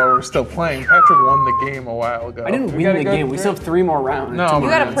 I don't know why we're still playing. Patrick won the game a while ago. I didn't win gotta the go game. We still have 3 more rounds. No, Two You more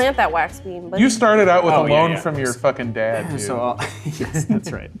You gotta rounds. plant that wax bean. But You started out with Oh, a yeah, loan yeah. from your fucking dad, dude. So, yes,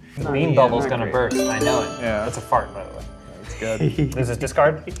 that's right. The bean bubble's not gonna great. burst. I know it. Yeah. That's a fart, by the way. It's good. This is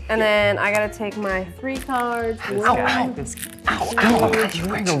discard? And then I gotta take my 3 cards. You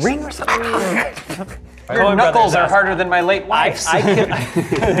wearing a ring or something? Your knuckles are harder than my late wife's.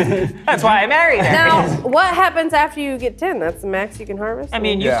 That's why I married her. Now, what happens after you get 10? That's the max you can harvest? I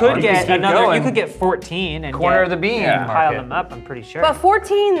mean, you Yeah, could you get just keep another. going. You could get 14 and Corner get, of the bean and pile market. them up. I'm pretty sure. but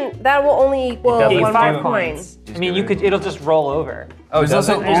 14, that will only equal doesn't Get you 1 5 do- coin. coins. I mean, you could. It'll just roll over. Oh, There's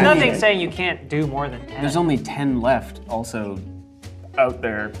also There's only- nothing saying you can't do more than 10. There's only 10 left also out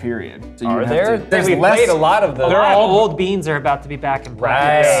there, period. So you Are have there? to- There's we played a lot of a them. lot of old beans are about to be back in play.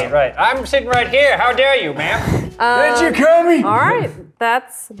 Right, right. I'm sitting right here. How dare you, ma'am? Did you call me? All right,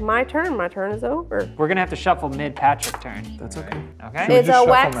 that's my turn. My turn is over. We're gonna have to shuffle mid Patrick turn. That's okay. Okay. It's just a shuffle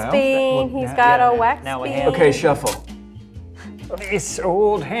wax now? bean. He's got a wax now we bean. have- Okay, shuffle. These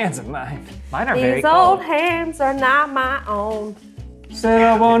old hands of mine. Mine are very These cold. old hands are not my own. Said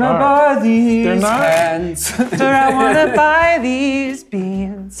I wanna All buy these They're not? hands Sir, I wanna buy these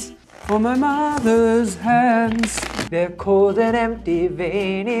beans. for my mother's hands. They're cold and empty,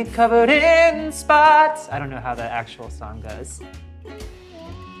 veiny, covered in spots. I don't know how the actual song goes.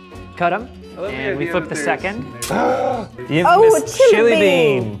 Cut them, and we flip the second. Oh, a chili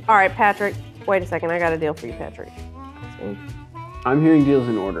bean. All right, Patrick. Wait a second. I got a deal for you, Patrick. I'm hearing deals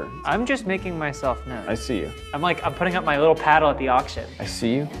in order. I'm just making myself known. I see you. I'm putting up my little paddle at the auction. I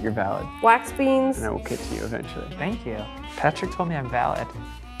see you. You're valid. Wax beans. And I will get to you eventually. Thank you. Patrick told me I'm valid.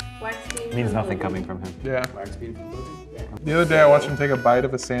 Wax beans. Means nothing coming from him. Yeah. The other day I watched him take a bite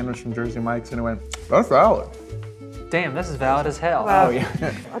of a sandwich from Jersey Mike's and he went, that's valid. Damn, this is valid as hell. Wow. Oh,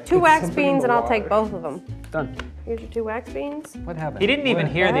 yeah. 2 wax beans, and I'll take both of them. Done. Here's your 2 wax beans. What happened? He didn't even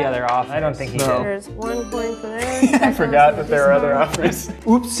hear the other offer. I don't think he No. There's 1 coin for there. I forgot that there were other offers.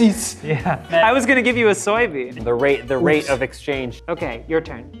 Oopsies. Yeah. I was gonna give you a soybean. did. The rate of exchange. Okay, your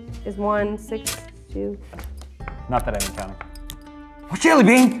turn. Is 1, 6, 2. Not that I'm counting. Oh, chili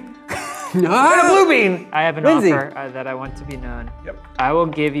bean! No. Blue bean! I have an Lindsay. offer that I want to be known. Yep. I will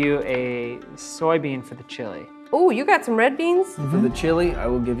give you a soybean for the chili. Oh, you got some red beans? For the chili, I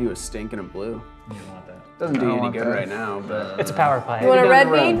will give you a stink and a blue. You don't want that. Doesn't do I you don't any want good that. right now, but It's a power play. You want a down red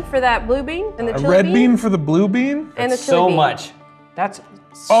the road. bean for that blue bean? And the A chili red bean for the blue bean? And the chili So bean. much. That's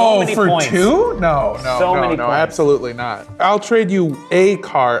Oh, many for points. 2? No, So many no, points. absolutely not. I'll trade you a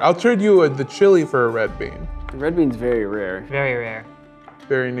card. I'll trade you the chili for a red bean. the red bean's very rare. very rare.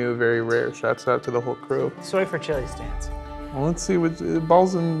 Very new, very rare. Shouts out to the whole crew. Soy for chili stance. Well, let's see which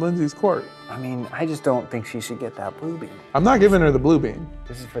ball's in Lindsay's court. I mean, I just don't think she should get that blue bean. I'm not giving her the blue bean.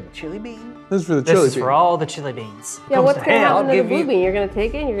 This is for the chili bean? This is for the This chili is bean. for all the chili beans. Yeah, what's gonna I'll happen to the give blue you- bean? You're gonna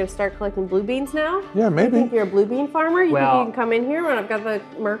take it and you're gonna start collecting blue beans now? Yeah, You maybe. think you're a blue bean farmer? You Well- think you can come in here when I've got the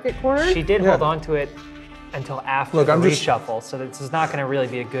market cornered? She did Yeah. hold on to it until after Look, the I'm just- reshuffle, so this is not going to really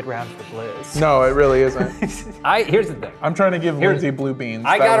be a good round for blues. No, it really isn't. Here's the thing. I'm trying to give Here's- Lindsay blue beans.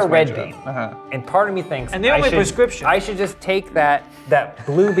 I That got was a my red job. bean. Uh-huh. And part of me thinks And the only prescription. I should just take that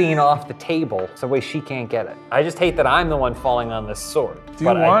blue bean off the table so that way she can't get it. I just hate that I'm the one falling on this sword. Do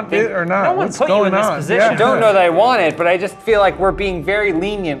you want it or not? No one What's put you going in this on? position. I don't know that I want it, but I just feel like we're being very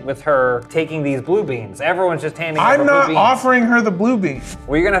lenient with her taking these blue beans. Everyone's just handing her I'm blue not beans. offering her the blue bean.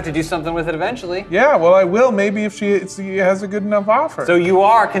 Well, you're gonna have to do something with it eventually. Yeah, well, I will maybe if she has a good enough offer. So you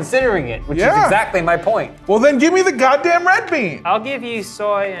are considering it, which is Yeah. exactly my point. well, then give me the goddamn red bean. I'll give you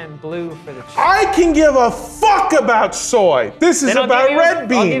soy and blue for the chili. I can give a fuck about soy. This is Then I'll about give you- red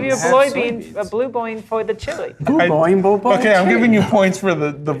beans. I'll give you a blue bean for the chili. Okay, I'm giving you points for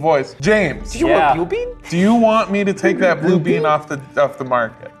the voice. James, Yeah. do you want me to take that blue bean off the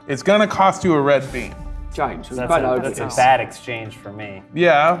market? It's gonna cost you a red bean. James, That's a bad exchange for me.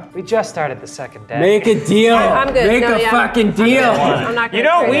 Yeah. We just started the second day. Make a deal. I'm good. Make No, a yeah, fucking deal. I'm not gonna You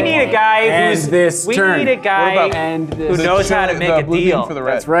know, trade we it. need a guy And who's this we turn. need a guy What about- And who this. knows how to make a blue bean deal. for the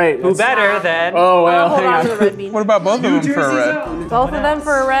red. That's right. Who better than Oh, well, I'll hold hang on on. to the red bean. What about both of them for a red? Both of them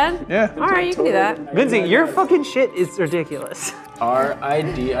for a red? Yeah. All right, you can do that. Lindsay, your fucking shit is ridiculous.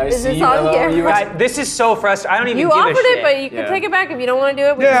 Is this on here? RIDICULOUS. God, this is so frustrating. I don't even You give a offered shit. it, but you can Yeah. take it back if you don't want to do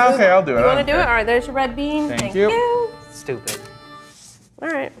it. We Yeah, can okay, I'll do it. You I want to don't do it? care. All right, there's your red bean. Thank you. Stupid. All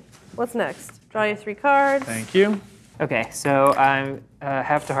right, what's next? Draw your 3 cards. Thank you. Okay, so I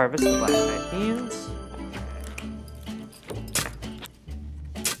have to harvest the black-eyed beans.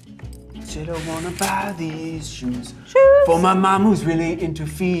 Said I wanna buy these shoes for my mom who's really into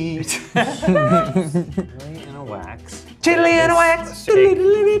feet. Chili and a wax. Chili and a wax.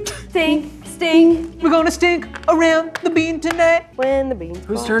 Stink, stink. We're gonna stink around the bean tonight. When the beans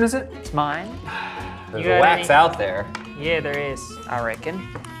Whose fall. turn is it? It's mine. There's You a got wax any? out there. Yeah, there is. I reckon.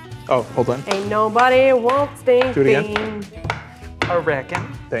 Oh, hold on. Ain't nobody wants stink Do it again. bean. I reckon.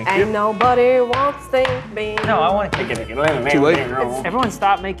 Thank Ain't you. nobody wants stink bean. No, I want to kick it. Too late. Everyone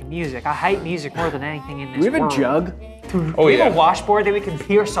stop making music. I hate music more than anything in this Do we have a world. jug? Oh We have a yeah. washboard that we can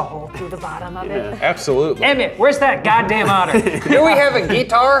pierce a hole through the bottom of it. Absolutely. Emmett, where's that goddamn otter? Do we have a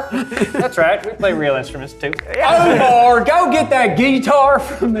guitar? That's right, we play real instruments too. Omar, go get that guitar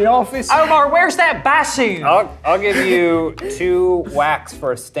from the office. Omar, where's that bassoon? I'll give you 2 wax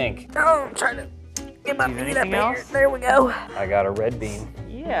for a stink. Oh, I'm trying to get my feet up anything here. else? There we go. I got a red bean.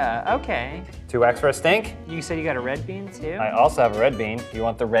 Yeah, okay. 2 wax for a stink. You said you got a red bean too? I also have a red bean. You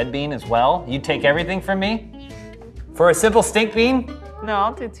want the red bean as well? You take everything from me? For a simple stink bean? No,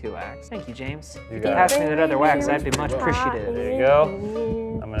 I'll do 2 wax. Thank you, James. If you got pass me that other wax, I'd be much appreciative. There you go.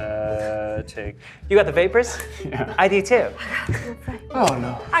 I'm gonna take. You got the vapors? Yeah. I do too. Oh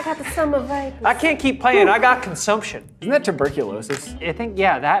no. I got the summer vapors. I can't keep playing. I got consumption. Isn't that tuberculosis? I think,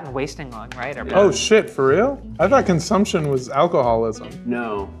 yeah, that and wasting lung, right? Are Oh shit, for real? I thought consumption was alcoholism.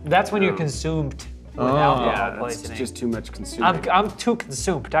 No. That's when you're consumed with alcohol Yeah, it's poisoning. just too much consuming. I'm too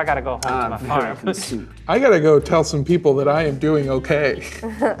consumed. I gotta go home to my farm. consumed. I gotta go tell some people that I am doing okay.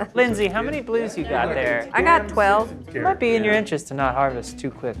 Lindsay, how many blues you got there? I got 12. It might be in your interest to not harvest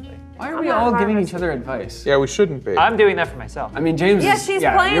too quickly. Why are we all giving each other advice? Yeah, we shouldn't be. I'm doing that for myself. I mean, James Yeah, is, she's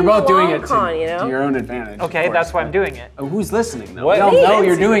you're playing both the doing long it con, you know? to your own advantage. of Okay, course, that's why I'm but- doing it. Oh, who's listening though? What? We all Me, know Lindsay.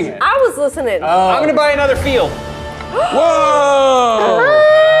 you're doing it. I was listening. I'm gonna buy another field. Whoa!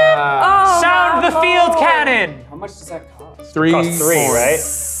 Oh, Sound the my field Lord. cannon! How much does that cost? 3. Cost 3, right?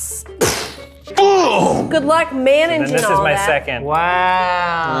 Good luck managing And this is all my that. second.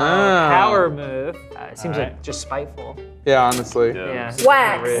 Wow. Power move. It seems All right. like just spiteful. Yeah, honestly. Yeah.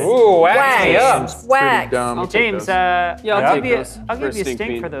 Wax. Ooh, wax me up. Wax. Pretty Wax. dumb. I'll take James, those. I'll I'll give take you, those I'll for a give you a stink stink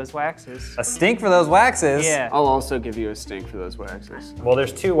bean. for those waxes. A stink for those waxes? Yeah. I'll also give you a stink for those waxes. Well,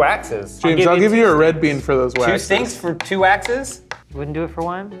 there's 2 waxes. James, I'll give you a red bean for those 2 waxes. stinks for 2 waxes? Wouldn't do it for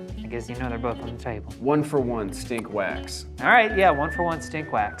one? I guess you know they're both on the table. 1 for 1 stink wax. All right, yeah, 1 for 1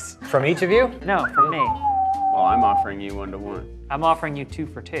 stink wax. From each of you? No, from me. Well, I'm offering you 1 to 1. I'm offering you 2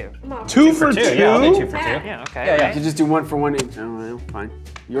 for 2. 2 for 2? Yeah, I'll do 2 for 2. Yeah, okay. Yeah, yeah. right. You just do 1 for 1 each. Oh, well, fine.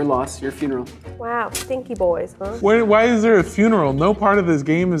 Your loss, your funeral. Wow, stinky boys, huh? Why is there a funeral? No part of this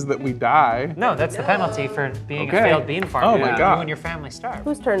game is that we die. No, that's the penalty for being Okay. a failed bean farmer. Oh my God. You and your family starve.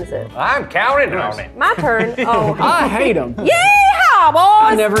 Whose turn is it? I'm counting on it. My turn. Oh. I hate them. Yeehaw,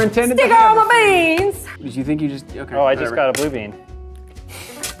 boys! I never intended Stick to have on my beans. Did you think you just, okay. Oh, I just whatever. got a blue bean.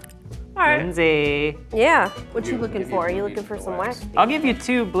 All right. Lindsay. Yeah. What you looking for? Are you looking for some wax bean? I'll give you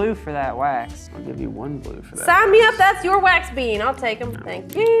 2 blue for that wax. I'll give you 1 blue for that. Sign me up. That's your wax bean. I'll take them.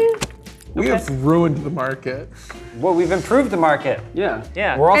 Thank you. We have ruined the market. Well, we've improved the market. Yeah.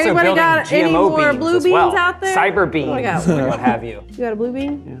 Yeah. We're also Anybody building got any GMO more beans blue as beans well. out there? Cyber Oh, I beans, got and what have you. You got a blue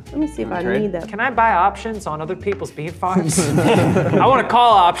bean? Yeah. Let me see if I trade? need that. Can I buy options on other people's bean farms? I want a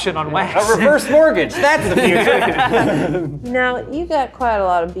call option on wax. A reverse mortgage. That's the future. Now, you got quite a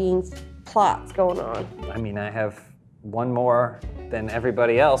lot of beans plots going on. I mean, I have 1 more than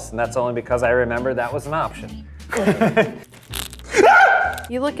everybody else, and that's only because I remember that was an option.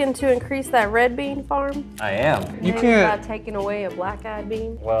 You looking to increase that red bean farm? I am. You Maybe can't. by taking away a black-eyed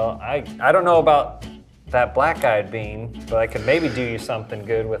bean? Well, I don't know about that black-eyed bean, but I could maybe do you something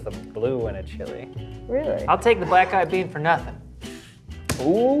good with a blue and a chili. Really? I'll take the black-eyed bean for nothing.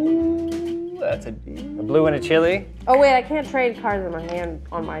 Ooh, that's a deal. A blue and a chili? Oh wait, I can't trade cards in my hand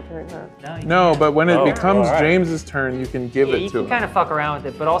on my turn, huh? No, but when it Oh, becomes all right. James's turn, you can give Yeah, it you to can him. kind of fuck around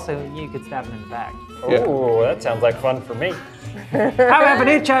with it, but also you could stab him in the back. Yeah. Ooh, that sounds like fun for me. I have an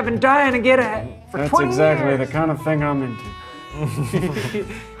itch I've been dying to get at for That's 20 exactly years. the kind of thing I'm into.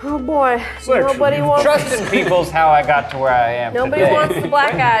 Oh boy, nobody wants. Trust in people's how I got to where I am Nobody today. wants the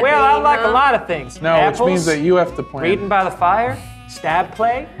black-eyed Well, I bean, like huh? a lot of things. No, Apples, which means that you have to plan. reading by the fire, stab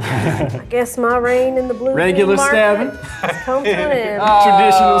play. I guess my reign in the blue Regular bean stabbing. market has come to an end.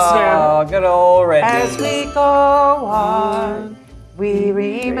 Traditional stab. Oh, good old red As bean. we go on, we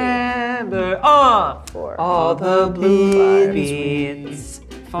remember all the blue beans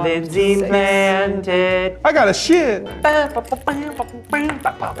Lindsay planted. I got a shit. 4,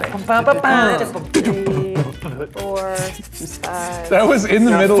 5. That was in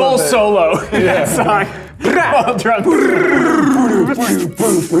the middle Full of it. solo. Yeah. Song. All drums.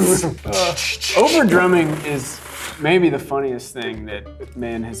 Over drumming is maybe the funniest thing that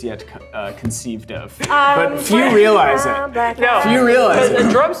man has yet conceived of. But few realize it. No, Few realize a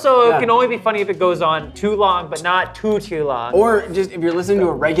it. drum solo Yeah. can only be funny if it goes on too long, but not too long. Or just if you're listening to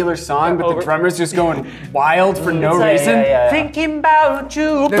a regular song, but Over- the drummer's just going wild for no Yeah, reason. yeah. Thinking about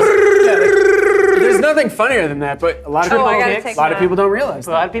you. There's nothing funnier than that, but a lot of Oh, people, I gotta Hicks. take a lot of that. people don't realize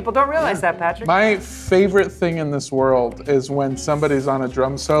A lot that. of people don't realize that, Patrick. My favorite thing in this world is when somebody's on a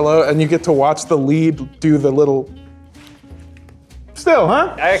drum solo and you get to watch the lead do the little. Still,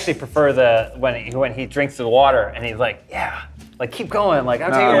 huh? I actually prefer the when he drinks the water and he's like, yeah, like keep going, like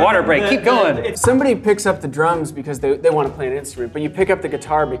I'm taking a water break, keep going. Somebody picks up the drums because they want to play an instrument, but you pick up the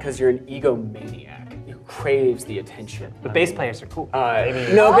guitar because you're an egomaniac who craves the attention. But bass players are cool.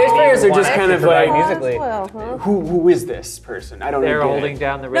 No, bass players are just kind of like, musically. Well, huh? who is this person? I don't They're get holding it.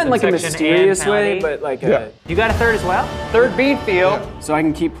 down the Not rhythm in like a section mysterious and way, pounding. but like Yeah. You got a third as well? Third beat feel. so I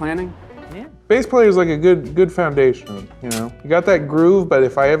can keep planning. Bass player is like a good foundation, you know? You got that groove, but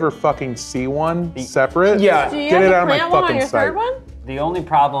if I ever fucking see one separate, Yeah. Do you get have it to out of my plant one on fucking your sight. third one? The only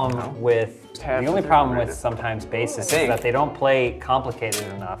problem with half the only of it problem right with now. sometimes basses is that they don't play complicated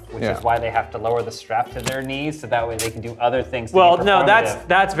enough, which Yeah. is why they have to lower the strap to their knees so that way they can do other things. To Well, be no, performative.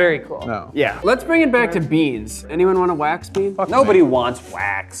 that's very cool. No. Yeah. Let's bring it back to beans. Anyone want a wax bean? Nobody wants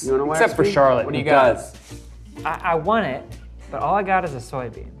wax, You want a wax except for bean? Charlotte. What do you who got? does. I want it, but all I got is a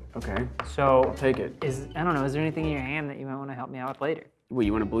soybean. Okay, So take it. I don't know, is there anything in your hand that you might want to help me out with later? What,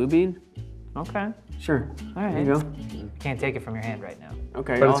 you want a blue bean? Okay. Sure. All right. There you go. Can't take it from your hand right now.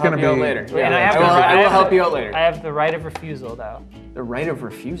 Okay, But I'll it's help gonna you out be- later. And I will have help you out later. I have the right of refusal, though. The right of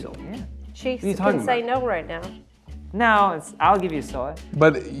refusal. Chiefs What are you talking can say about? no right now. No, I'll give you soy.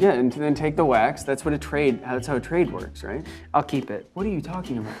 But Yeah, and then take the wax. That's what a trade. That's how a trade works, right? I'll keep it. What are you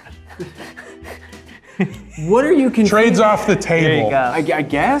talking about? What are you confused? trades off the table. There you go. I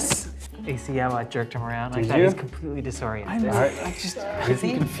guess. You see how I jerked him around like Did that? you? He's completely disoriented. I just. I'm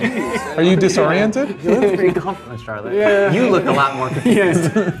confused. Are you disoriented? You look pretty confident, Charlotte. You look a lot more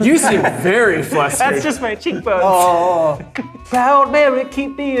confused. Yes. You seem very flustered. That's just my cheekbones. Proud Mary,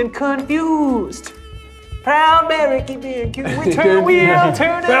 keep being confused. Proud Mary, keep being confused. We turn the wheel,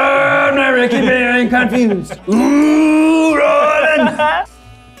 turn it. Proud Mary, keep being confused. Ooh, rolling.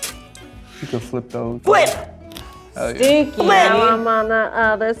 You can flip those. Flip! Stinky. Now I'm on the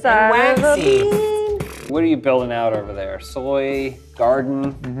other side of the waxy. bean. What are you building out over there? Soy,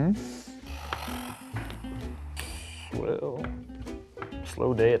 garden? Well,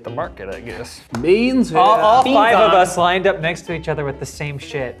 slow day at the market, I guess. Beans. All Beans five of on. us lined up next to each other with the same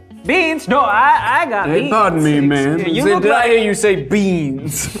shit. Beans? No, I got Hey, beans. pardon me, man. You Did look I like... hear you say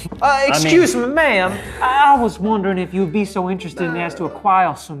beans? Excuse me, ma'am. I was wondering if you'd be so interested in us to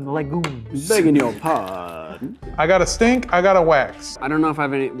acquire some legumes. Begging your pardon. I got a stink, I got a wax. I don't know if I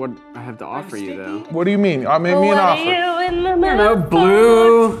have what I have to offer you though. What do you mean? I made me an offer. No,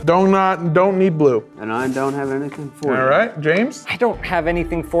 blue. Don't need blue. And I don't have anything for you. All right, James? I don't have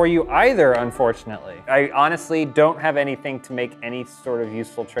anything for you either, unfortunately. I honestly don't have anything to make any sort of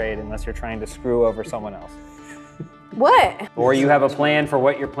useful trade unless you're trying to screw over someone else. What? Or you have a plan for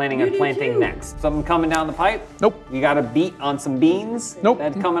what you're planning on planting next. Something coming down the pipe? Nope. You got a beat on some beans? Nope.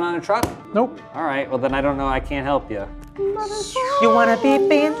 That's coming on a truck? Nope. All right, well then I don't know, I can't help you. You wanna be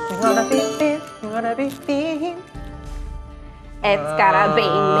bean? You wanna be bean? You wanna be bean? It's gotta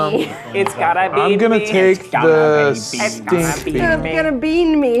be me. It's gotta be I'm gonna me. take the stink It's bean. It's gonna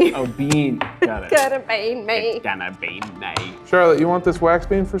bean me. Oh, bean. Got it. Gotta bean me. Gonna bean me. Charlotte, you want this wax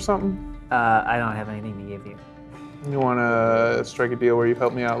bean for something? I don't have anything to give you. You wanna strike a deal where you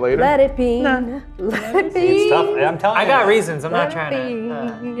help me out later? Let it be. Let it be. It's tough, I'm telling you. I got reasons. I'm not Let trying it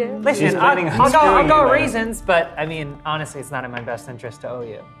to. be. Yeah. Listen, planning on I'll screwing go you there. reasons, but I mean, honestly, it's not in my best interest to owe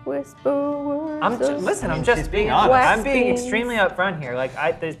you. Whisper words. Listen, I'm she's just being being honest. I'm being Wax extremely upfront here. Like,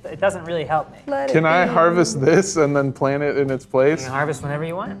 it doesn't really help me. Let it Can I be. harvest this and then plant it in its You place? can harvest whenever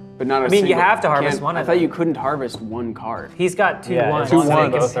you want. But not a I mean, you single- have to harvest can't- one I of thought them. you couldn't harvest one card. He's got two Yeah, ones. as long as so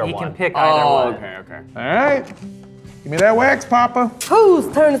they both are he one. can pick either Oh, one. okay. All right. Give me that wax, Papa.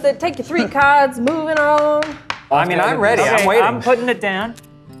 Whose turn is it? Take your 3 cards. Moving on. I mean, I'm ready, Okay, I'm waiting. I'm putting it down.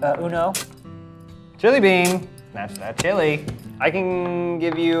 Uno. Chili bean, smash that chili. I can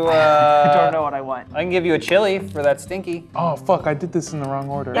give you, I don't know what I want. I can give you a chili for that stinky. Oh, fuck, I did this in the wrong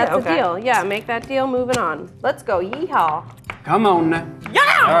order. That's okay. the deal. Yeah, make that deal. Moving on. Let's go. Yeehaw. Come on now.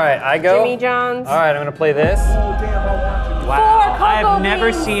 All right, I go. Jimmy John's. All right, I'm gonna play this. Wow, Four I've cocoa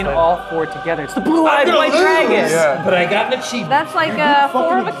never beans. seen all 4 together. It's the blue-eyed white dragon. Yeah. But I got an achievement. That's like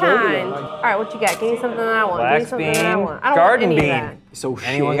 4 of a kind. All right, what you got? Give me something that I want. Give me Wax something that I bean, want. I don't garden want any bean. of that. So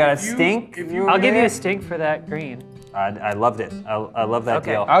Anyone shit. got a stink? I'll give you a stink for that green. I loved it. I love that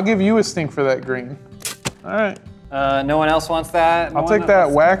Okay. deal. I'll give you a stink for that green. All right. No one else wants that? I'll take that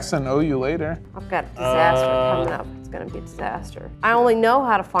wax and owe you later. I've got a disaster coming up. It's gonna be a disaster. I only know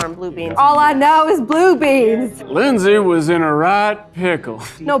how to farm blue beans. All I know is blue beans. Lindsay was in a right pickle.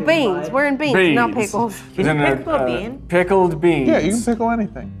 No beans. We're in beans, not pickles. She's in pickle a bean? Pickled beans. Yeah, you can pickle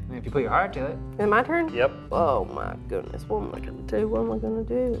anything. If you put your heart to it. Is it my turn? Yep. Oh my goodness. What am I gonna do? What am I gonna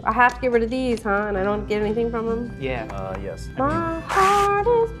do? I have to get rid of these, huh? And I don't get anything from them? Yeah. Yes. My heart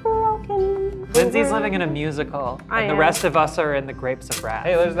is broken. Lindsay's living in a musical, I and the am. rest of us are in the grapes of wrath.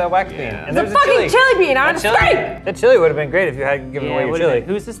 Hey, there's that wax bean. And It's there's a fucking chili bean. I'm That gonna chili, stink. that chili would have been great if you hadn't given away your what is chili. it?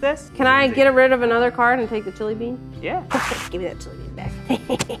 Who's this? Can I get rid of another card and take the chili bean? Yeah. Give me that chili bean back.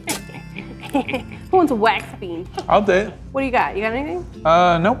 Who wants a wax bean? I'll do it. What do you got? You got anything?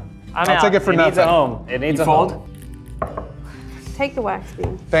 Nope. I'm I'll out. take it for It needs a nothing. home. It needs You a fold? home. Take the wax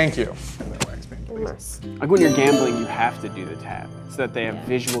bean. Thank you. That wax bean, please. Nice. Like when you're gambling, you have to do the tap so that they have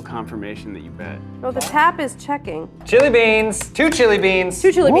visual confirmation that you bet. Oh, the tap is checking. Chili beans. 2 chili beans.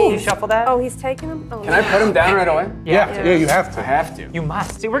 2 chili beans. You shuffle that? Oh, he's taking them? Oh, Can I put them down right away? Yeah, you have I to. have to. You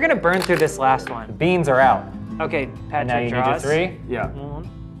must. See, we're gonna burn through this last one. Beans are out. Okay, Patrick Now you need your draws. 3. Yeah.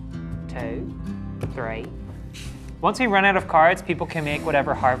 1, 2, 3. Once we run out of cards, people can make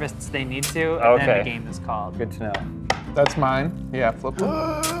whatever harvests they need to, and then Okay. the game is called. Good to know. That's mine. Yeah, flip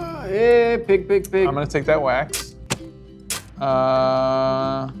them. Hey, pig. I'm gonna take that wax.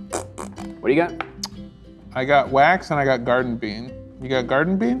 What do you got? I got wax and I got garden bean. You got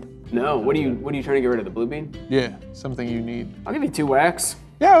garden bean? No. What are you trying to get rid of? The blue bean? Yeah, something you need. I'll give you 2 wax.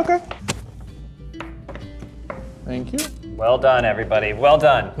 Yeah, okay. Thank you. Well done, everybody. Well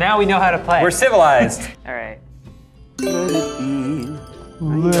done. Now we know how to play. We're civilized. All right. Let it be.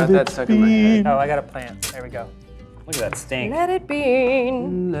 You got that stuck in my head. Oh, I got a plant. There we go. Look at that stink. Let it be.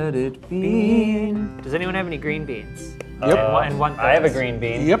 Let it be. Does anyone have any green beans? Yep. And one I have a those. green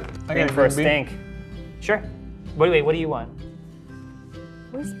bean. Yep. I Green got for a green bean. stink. Sure. Wait, what do you want?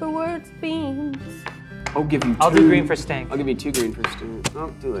 Whisper words, beans. I'll give you 2. I'll do green for stink. I'll give you 2 green for stew.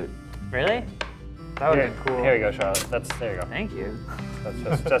 Oh, too late. Really? That would Here, have been cool. here we go, Charlotte. There you go. Thank you.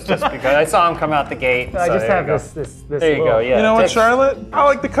 That's just because I saw him come out the gate. I so just there have you go. this. There you go. Yeah. You know what, Just- Charlotte? I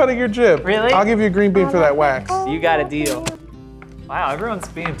like the cut of your jib. Really? I'll give you a green bean for that wax. You got a deal. Wow, everyone's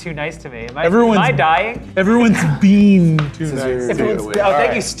being too nice to me. Am I Everyone's- dying? Everyone's bean too This is nice. your Everyone's, takeaway. oh,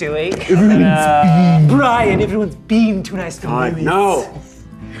 thank you, Stewie. Brian, everyone's being too nice to God, me. no.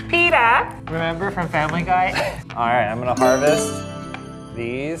 Peter. Remember from Family Guy? All right, I'm gonna harvest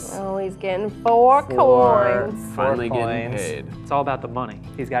These. Oh, he's getting 4 coins. Finally getting coins. paid. It's all about the money.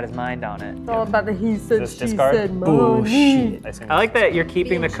 He's got his mind on it. It's all about the he said, Just she discard? said, Bullshit. I like that you're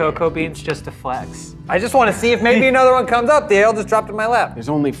keeping the cocoa beans just to flex. I just want to see if maybe another one comes up. The ale just dropped in my lap. There's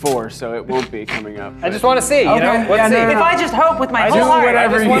only 4, so it won't be coming up. I just want to see, you know? Okay, Let's yeah, see. no, no, If no. I just hope with my I whole just, heart.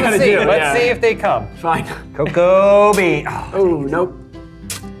 whatever I just you want to gotta see. do, Let's yeah. see if they come. Fine. Cocoa bean. Oh, Oh, nope.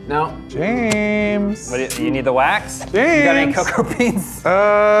 No. James. what do you need the wax? James. You got any cocoa beans?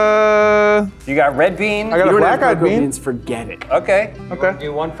 You got red bean? I got You a don't have black-eyed cocoa bean. beans, forget it. Okay. Okay.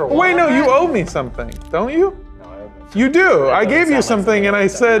 Do one for Oh, one. wait, no, on you that? owe me something, don't you? You do. I gave you something and I Oh,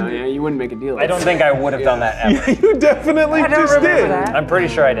 said, yeah, you wouldn't make a deal. I don't think I would have done that ever. you definitely just did. I'm pretty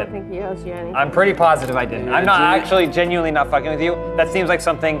sure I I did. think he owes you anything. I'm pretty positive I didn't. Yeah, I'm not Jimmy. actually genuinely not fucking with you. That seems like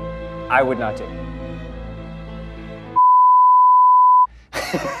something I would not do.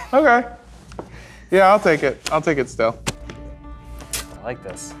 Okay. Yeah, I'll take it. I'll take it still. I like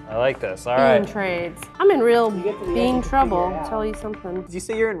this. I like this. All Bean right. trades. I'm in real bean trouble. I'll tell you something. Did you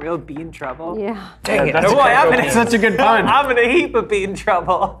say you're in real bean trouble? Yeah. Dang it. That's Boy, I'm in such a good pun. I'm in a heap of bean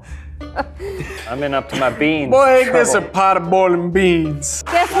trouble. I'm in up to my beans. Boy, ain't this a Trouble. pot of boiling beans.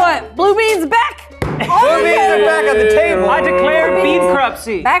 Guess what? Blue beans back. Blue beans are back on the table. I declare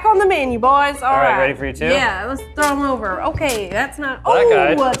bankruptcy. Back on the menu, boys. All right, right. ready for you two? Yeah, let's throw them over. Okay, that's not.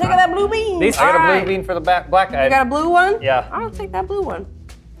 Black-eyed. Oh, take out that blue bean. I got a blue bean for the black eye. You got a blue one? Yeah. I'll take that blue one.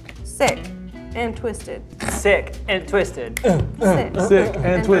 Sick and twisted. Sick and twisted. Sick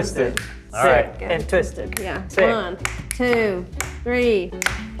and twisted. All right. Sick and twisted. Yeah. Sick 1, 2, 3.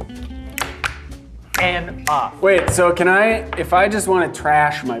 and off. Wait, so can I, if I just want to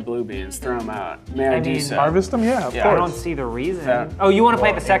trash my blue beans, throw them out, may I, do mean, so? Harvest them? Yeah, of Yeah, I course. don't see the reason. That- Oh, you want to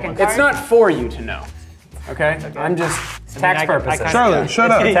play the second card? It's not for you to know, okay? I'm just, Tax I purposes. kinda- Charlotte,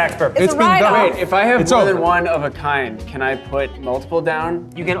 shut up. For tax purposes. It's a been write-off. done. wait, if I have It's more over. than one of a kind, can I put multiple down?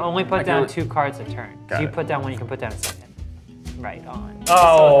 You can only put can down only- 2 cards a turn. Got So you it. put down one, you can put down a second. Right on.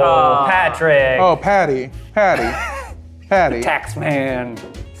 Oh, Patrick. Oh, Patty. Patty. Tax man.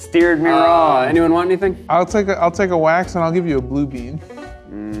 Steered me wrong. Anyone want anything? I'll take a wax and I'll give you a blue bean.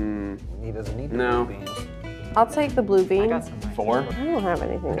 He doesn't need the No. blue beans. I'll take the blue bean. I got some. 4? I don't have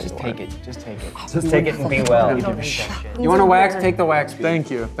anything. Just anymore. take it, just take it. Just take it and be well. You don't need that shit. You want a wax? Take the wax bean.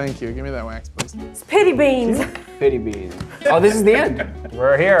 Thank you. Give me that wax, please. It's pity beans. Pity bean. Oh, this is the end.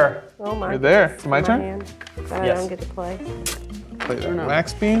 We're here. Oh my. You're there. It's my My turn. hand. That I Yes. don't get to play. Play that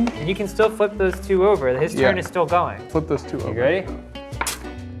wax bean. And you can still flip those 2 over. His turn Yeah. is still going. Flip those 2 You over. ready?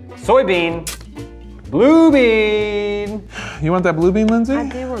 Soybean. Blue bean. You want that blue bean, Lindsay? I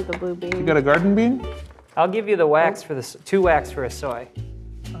do want the blue bean. You got a garden bean? I'll give you the wax for the 2 wax for a soy.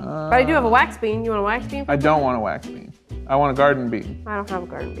 But I do have a wax bean. You want a wax bean? I don't want a wax bean. I want a garden bean. I don't have a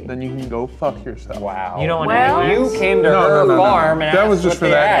garden bean. Then you can go fuck yourself. Wow. You don't want Well- any You wax? came to No, her no, no, no, farm no. and That asked was just what for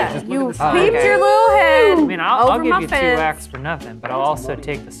they that. had. You Oh, peeped okay. your little head. I mean, I'll over give my you 2 fence. wax for nothing, but I'll also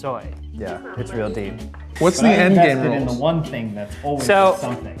take the soy. Yeah, it's real deep. What's the end game in the rules? one thing that's always So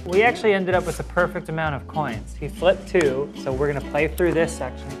something. we actually ended up with the perfect amount of coins. He flipped 2, so we're gonna play through this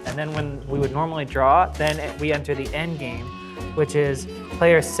section, and then when we would normally draw, then we enter the end game, which is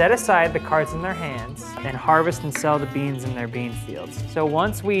players set aside the cards in their hands and harvest and sell the beans in their bean fields. So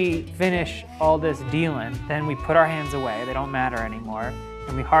once we finish all this dealing, then we put our hands away, they don't matter anymore,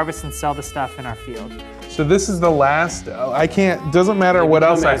 and we harvest and sell the stuff in our field. So this is the last. I can't. Doesn't matter what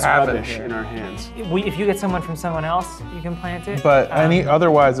else I It's have in rubbish in here. our hands. If you get someone from someone else, you can plant it. But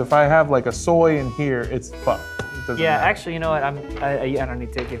otherwise, if I have like a soy in here, it's fucked. It doesn't Yeah, matter. actually, you know what? I don't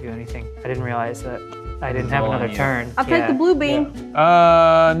need to give you anything. I didn't realize that I didn't have another turn. I'll take the blue bean.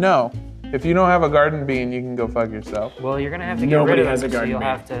 No. If you don't have a garden bean, you can go fuck yourself. Well, you're gonna have to get Nobody rid of has them, a so garden you'll bean.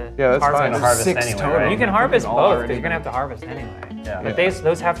 have to Yeah, that's fine. harvest. Harvest 6 anyway, total. right? You can harvest All both, already because you're gonna have to harvest anyway. Yeah. But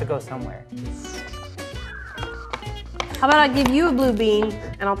those have to go somewhere. How about I give you a blue bean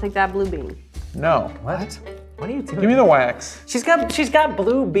and I'll take that blue bean. No. What? What are you doing? Give me the wax. She's got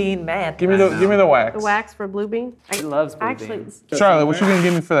blue bean mad. Give me the wax. The wax for blue bean. She loves blue Actually, beans. Charlotte, what you gonna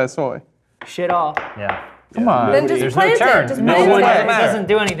give me for that soy? Shit off. Yeah. Come on. then just There's no plant turn. it. Just No plant one it. has It doesn't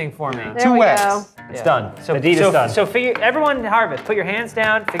do anything for me. There Two we wax. go. It's done. So, the deed so, is done. So everyone harvest. Put your hands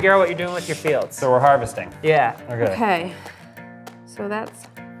down. Figure out what you're doing with your fields. So we're harvesting. Yeah. Okay. Okay. So that's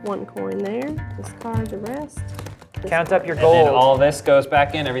 1 coin there. Discard the rest. Count up your And then gold. all this goes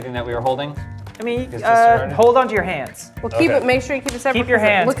back in, everything that we were holding. I mean, It's discarded. hold on to your hands. Well, keep Okay. it. Make sure you keep it separate. Keep your because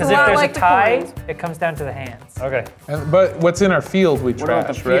it hands, looks because a if lot there's like a the tie, coins. it comes down to the hands. Okay. But what's in our field, we What about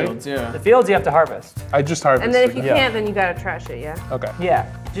trash, the right? fields? Yeah. The fields you have to harvest. I just harvested. And then if you Yeah. can't, then you gotta trash it. Yeah. Okay. Yeah.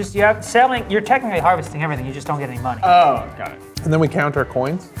 Just you have selling. You're technically harvesting everything. You just don't get any money. Oh, got it. And then we count our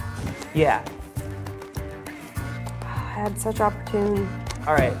coins. Yeah. I had such opportune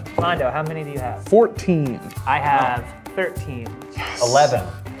All right, Mondo, how many do you have? 14. I have 13. 11.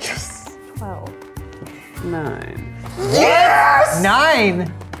 12. 9.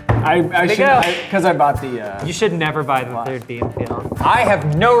 9. I should, go. because I bought the. You should never buy the third bean field. I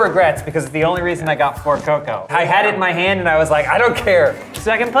have no regrets because it's the only reason I got 4 cocoa. I had it in my hand and I was like, I don't care.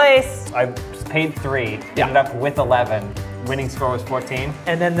 Second place. I just paid 3, ended up with 11. Winning score was 14.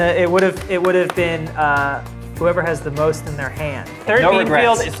 And then it would have been whoever has the most in their hand. Third No bean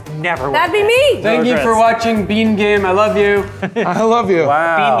regrets. field is never worth That'd be it. me. Thank you for watching Bean Game. I love you. I love you.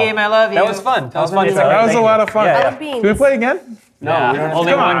 Wow. Bean game, I love you. That was fun. That was fun. It's That was a lot of fun. Yeah, Out of beans. Do we play again? No, we don't have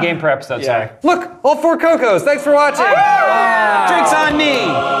Only to. one game per episode, sorry. Yeah. Look, all 4 cocos. Thanks for watching. Drinks on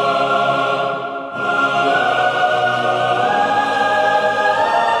me.